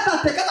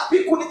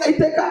people need to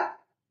take up.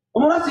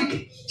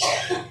 Omorasik.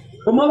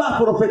 Omora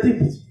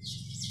prophetic.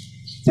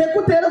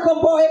 Sekutero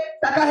combo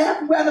takaya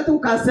kuenda tu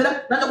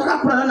cancela na nyoka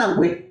kuna na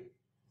ngwe.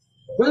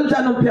 Wewe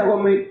mtano mpia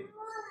gome.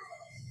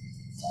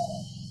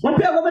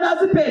 Mpia gome na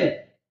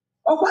zipe.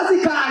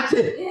 Okwasi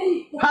kaache.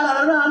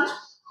 Halala.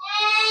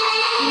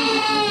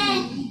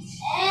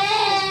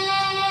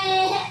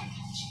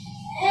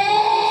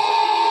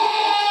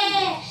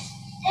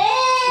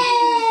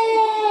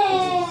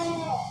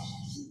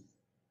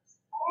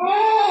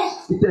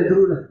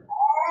 Itedruna.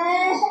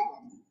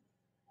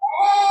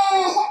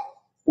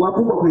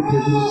 Wakubwa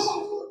kuitedruna.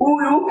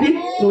 UUYUKI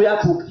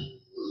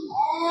NUUYAPUKI.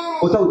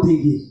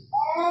 Otautigi.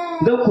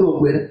 Ndio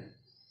kurogwera.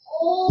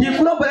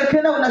 Ikurogwera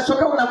kena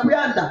unashoka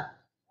unakuyanda.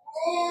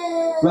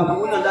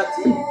 Wakuna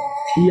ndati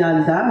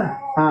yanda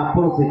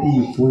prophet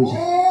yifunja.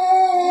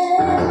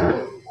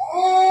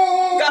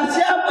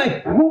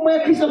 Kasiamwe mumwe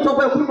kisho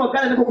tobo kuri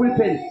mogana niko kuri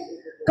peni.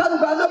 Kanu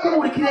gazo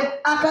kumulikire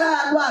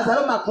akara anwaza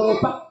ro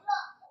makoropa.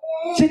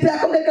 Chite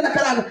yakongeka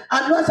nakaraga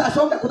anwaza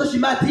ashonga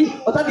kutoshimati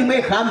otandi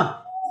mwe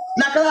kama.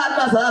 Nakara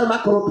anwaza ro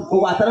makoropa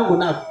obatara ngo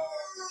nako.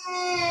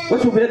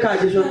 Oshubire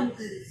kaje sho.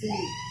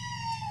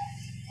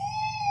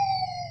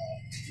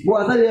 Bo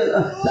atari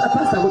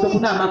pasta goto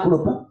kuna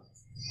makoropa.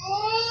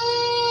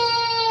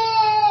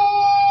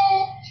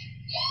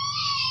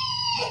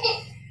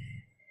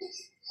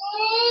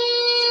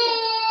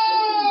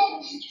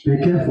 Be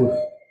careful.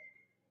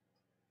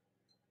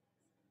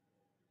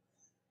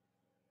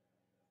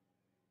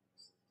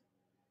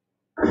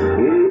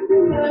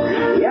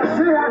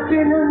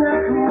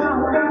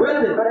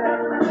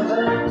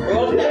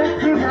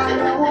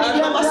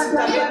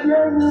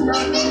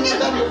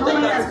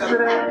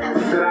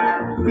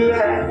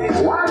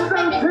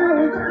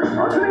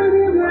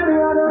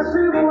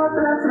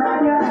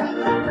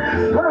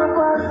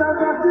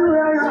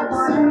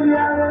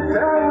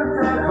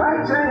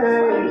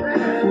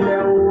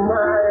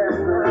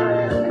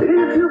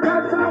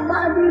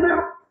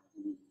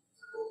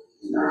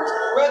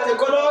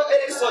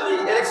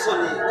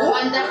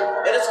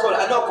 Election, I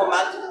know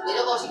command.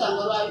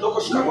 No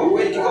Chicago,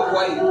 where you go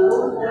quiet.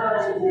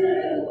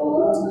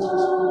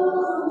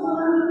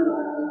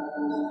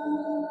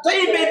 So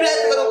you may bless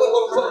the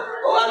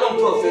unknown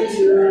prophet.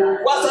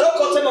 What's a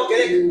local time of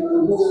getting?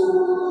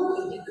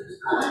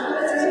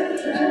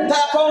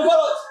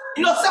 Tapongolo,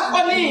 you know,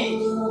 Sapani.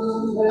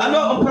 I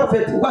know a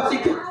prophet. What's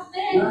it?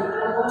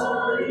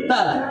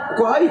 That,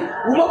 quiet.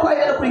 Who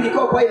quiet, bring it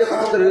quiet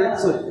for the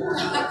election.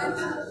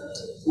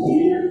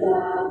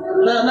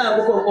 Na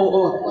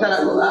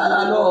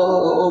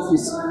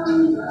office.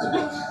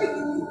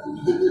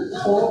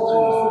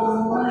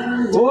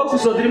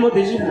 Office o dream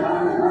de Jesus.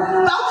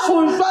 Tá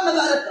funcionando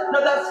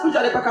na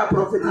fuja para cá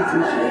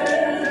profetizar.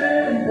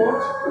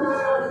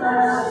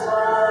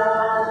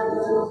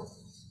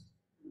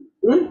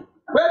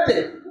 Wete,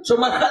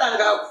 choma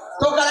kalanga,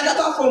 to kalanga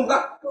to funga.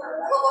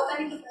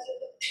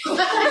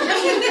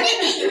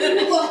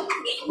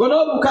 Gono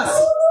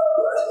bukasi.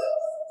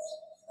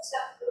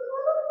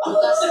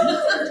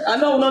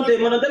 Ano não tem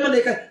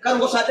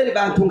kango satele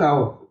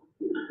bantungao.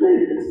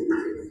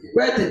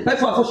 Wete, pai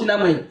for foshi na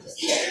mãe.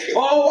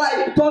 Oh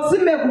why, to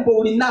zime kumbo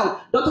uli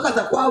now. Don't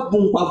kaza kwa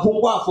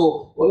bungwa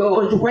fo.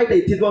 Onju kwa ide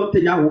itizo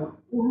tenyawo.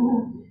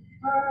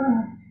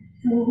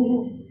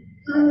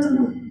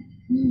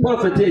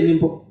 Prophet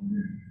nimbo.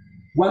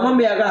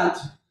 Wanome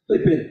agantu.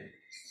 Ipe.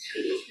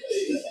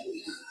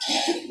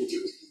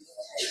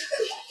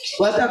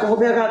 Wata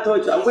kufubia gato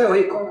wewe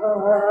iko.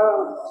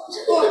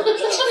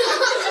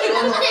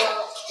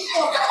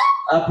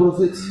 A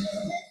prophet.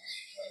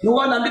 No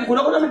wana mbi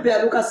kuna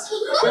mbea Lucas.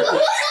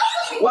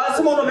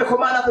 Wasimo no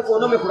mekomana pe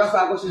no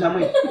mekurafa ako shina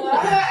mwe.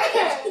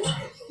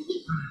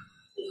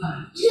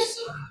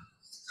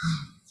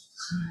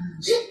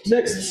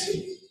 Next.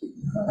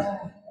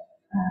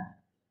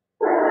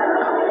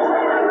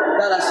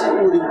 Dara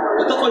shikuri.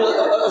 Otoko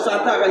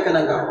osanta ga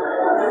ikananga.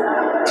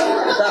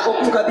 Tako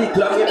kukabitu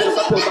la mwenye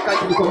sapo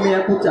makati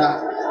nikomea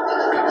kucha.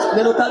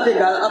 Neno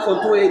tatenga hapo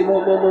tu eli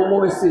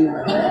mo esi.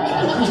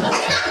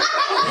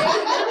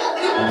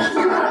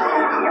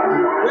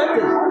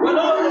 Wete,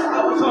 wana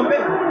usombe.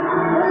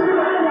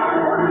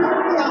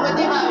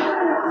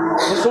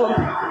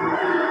 Usombe.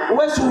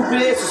 Wewe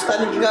uvile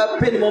sustaninga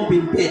peni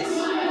mombimbe.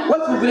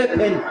 Wewe uvile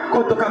peni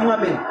kotoka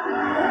mwame.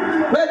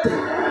 Wete,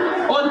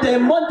 on the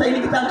mountain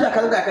ni kitantu ya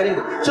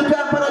karengo. Chutu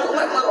ya mpano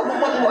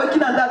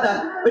wakina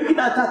dada,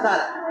 wakina tata.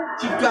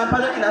 Chutu ya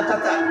mpano wakina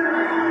tata.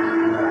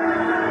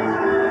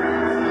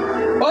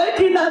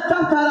 Wakina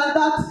tata la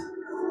dat.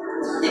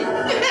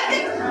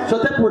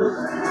 Sote pura.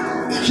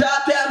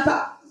 Chate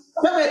anta.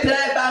 Wewe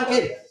tirae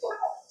banke.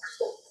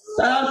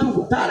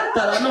 Tarantu,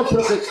 tara no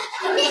prophet.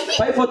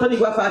 Pai foto ni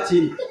gua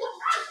fati.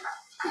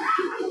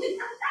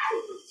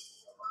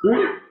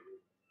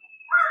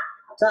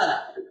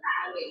 Tara.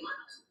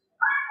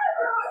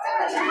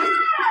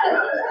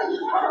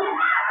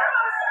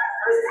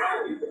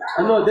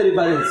 I know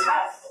deliverance.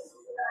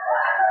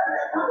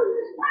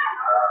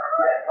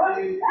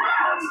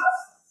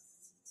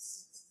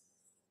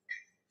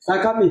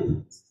 Takamit.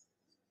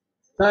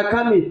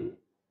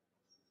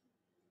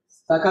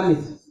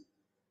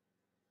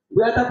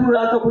 Biata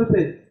pula atau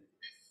pulpen.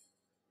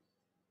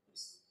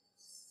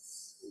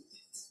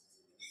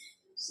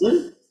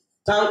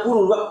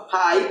 Tangkuru wa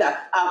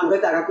haida. Aku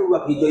kata aku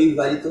wa video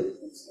itu.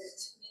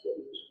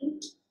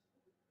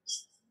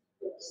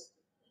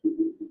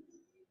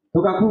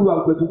 Toka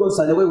kuwa kwetu kwa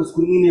sale wewe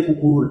usikulingine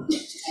kukuru.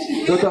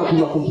 Toto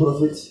akuwa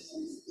kumprofeti.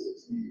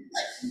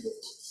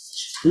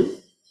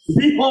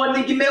 Bipo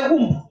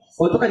nikimehumbu.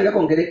 Otoka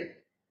nikakongereka.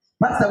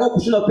 Pasta kwa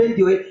kushuna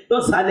pendi we,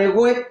 to sale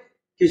we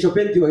kesho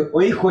pendi we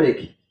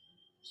oikoreki.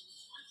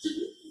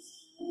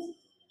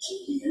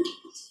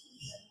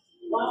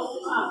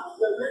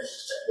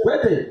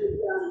 Wete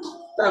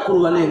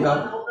takuru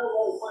wanenga.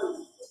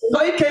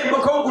 To ikembo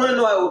kongure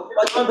no wao,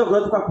 watondo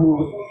kwa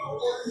tukakuru.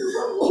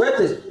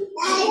 Wete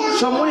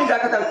Shomuni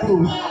ngakata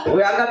kuru.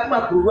 We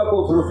angatuma kuru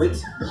kwa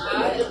prophet.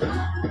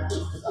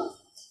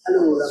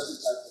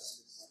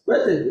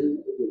 Wete.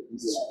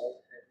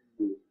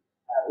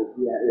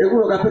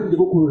 Ego ngapeti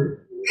dikukuru.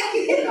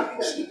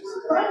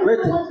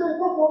 Wete.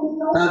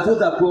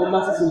 Tafuta kwa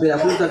mafufu mbele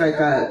kuza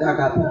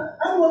kakapi.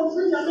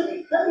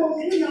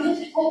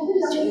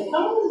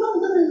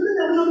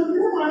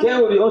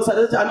 Keuri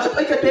osareta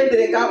anataka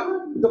tenderenga.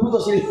 Topoto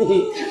siri.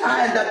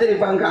 Ah, ndateri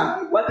banga.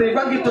 Wateri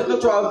bangi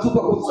toto autupa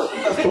kwa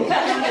pastor.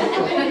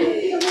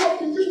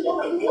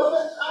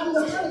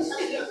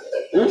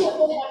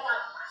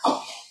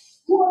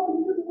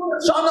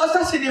 Shona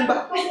sasa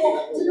nimba.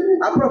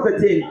 A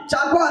prophetini.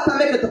 Chapo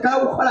atameke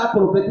toka ukala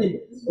prophetini.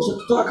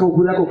 Usitoka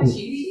kuhubiri yako ku.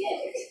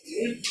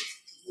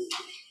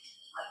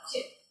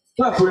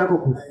 Toka kuhubiri yako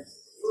ku.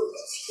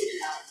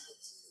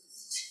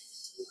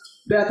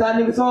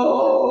 Beatani mso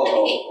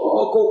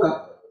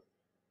okoka.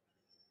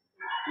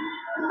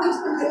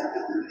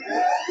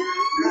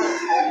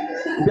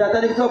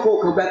 Beata ni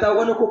koko, beata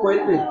wano koko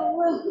ente.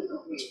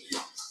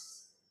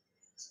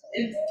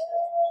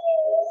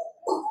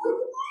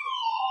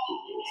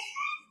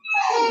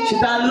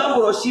 Shita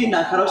longoro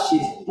shina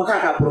karoshi,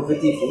 makaka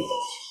profetifu.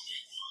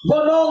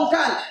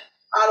 Bononkan,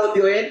 aro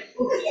dioen.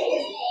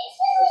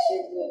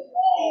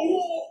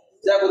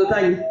 Jago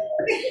dotangi.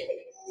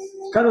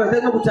 Karo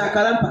weteno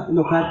kuchakarampa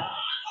inokari.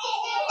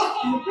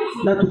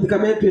 Na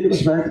tupikamento yeni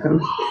kusifanya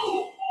karoshi.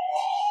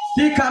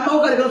 Di kama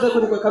ukari karoza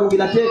kuni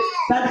karugila te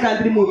tadi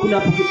kandiri mu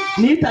kuna puki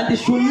ni tadi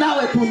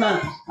shunawe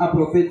tuna a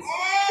prophet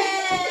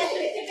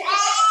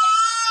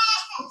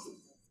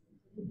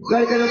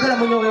gari kana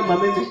mwenyewe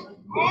mamende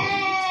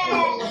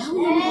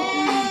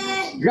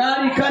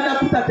gari kana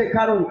putate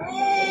karunga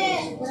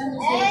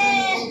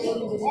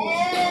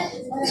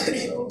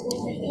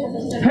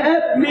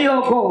help me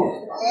oh God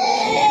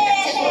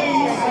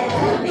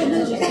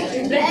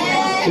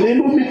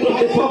remove me from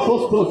the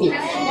false prophet.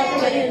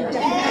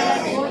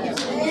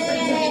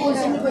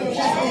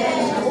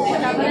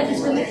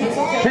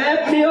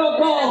 Help me, oh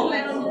God.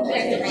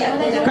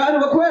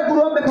 Karuga kwe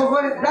kurombe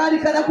kogore gari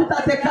kana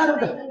kutate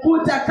karuga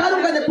kuta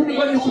karuga ne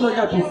kunigoni kuno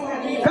nyapu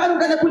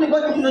karuga ne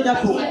kunigoni kuno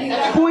nyapu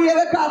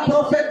kuyeweka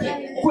prophet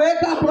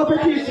kuweka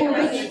prophet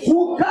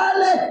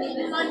ukale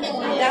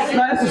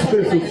na Yesu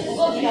Kristo.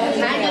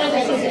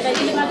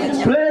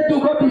 Pray to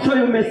God to show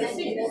you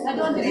mercy.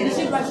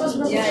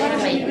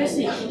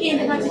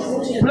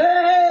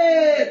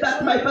 Pray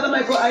that my Father,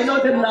 my God, I know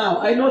them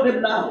now. They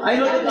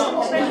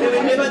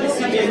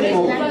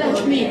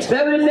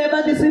will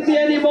never deceive me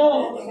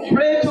anymore.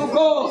 Pray to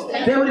God.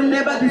 They will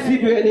never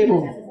deceive you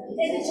anymore.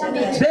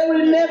 They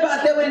will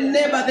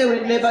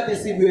never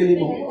deceive you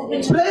anymore.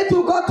 Pray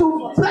to God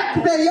to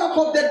break the yoke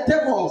of the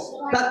devils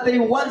that they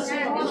once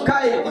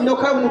kai no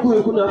kai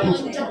nuku kuna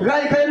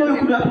gai kai no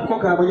kuna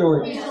koka banyowe.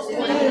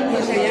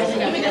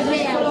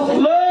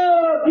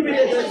 Lord, give me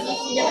the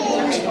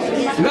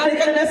gai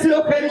kai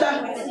nesilo kenda.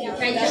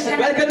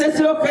 Gai kai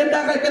nesilo kenda.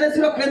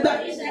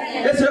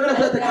 Nesilo kana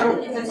Karo.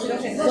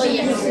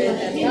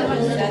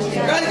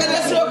 Gari kana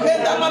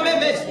sirokenda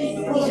mameme.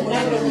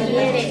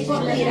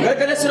 Gari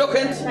kana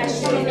sirokenda.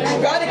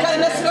 Gari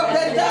kana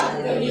sirokenda.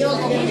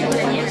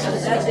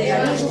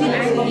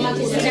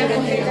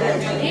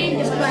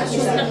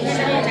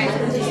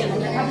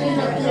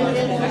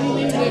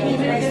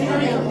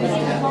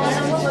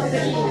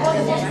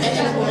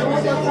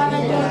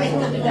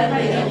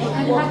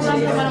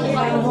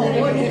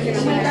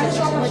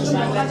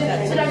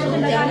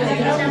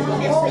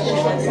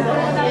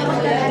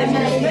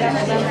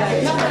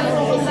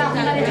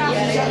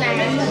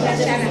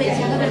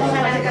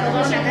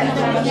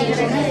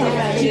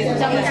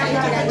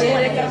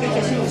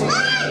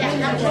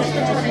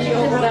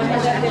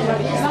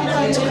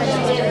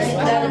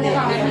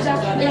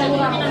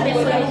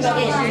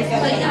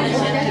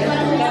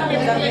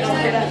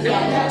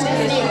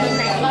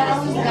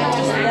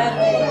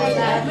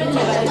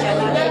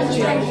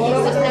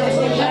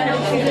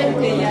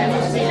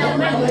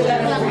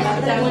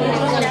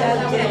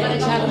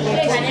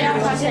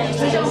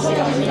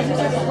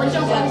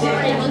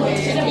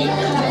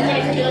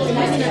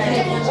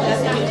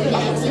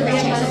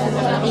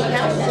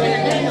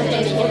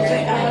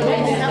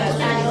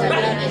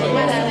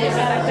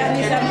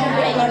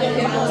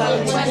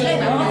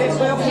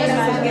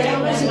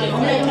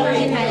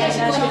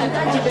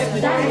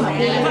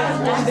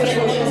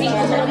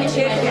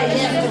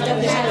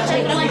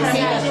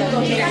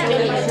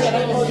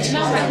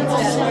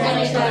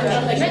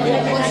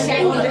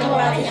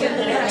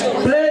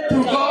 Pray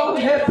to God,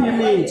 help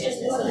me.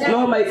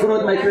 Lord, my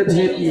God,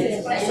 help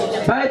me.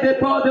 By the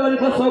power of the Holy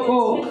Ghost, oh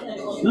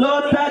God.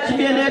 Lord, touch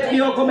me and help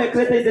me, oh God, my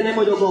Creator, in the name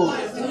of your God.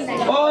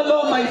 Oh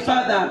Lord, my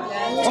Father,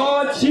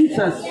 oh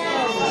Jesus,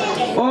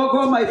 oh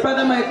God, my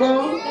Father, my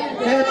God,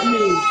 help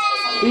me.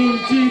 In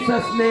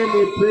Jesus' name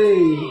we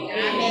pray.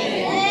 Amen.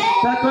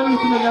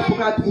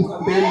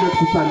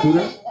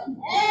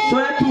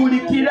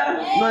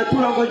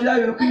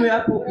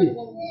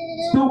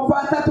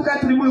 Tupata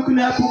tukaturimu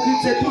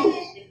UUYUKI setu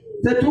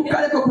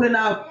setukale ko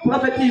kurena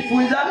prophet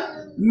ifunza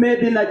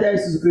made na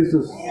Jesus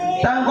Christus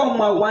tango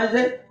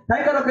mwanje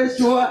taikaro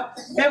keshua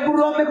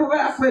egurome ko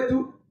ga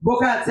kwetu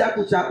bokati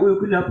akucha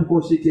UUYUKI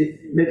OSHIKE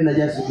made na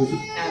Jesus Christus.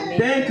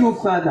 Thank you,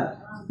 Father.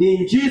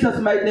 In Jesus'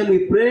 mighty name we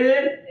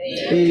pray.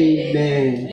 Amen.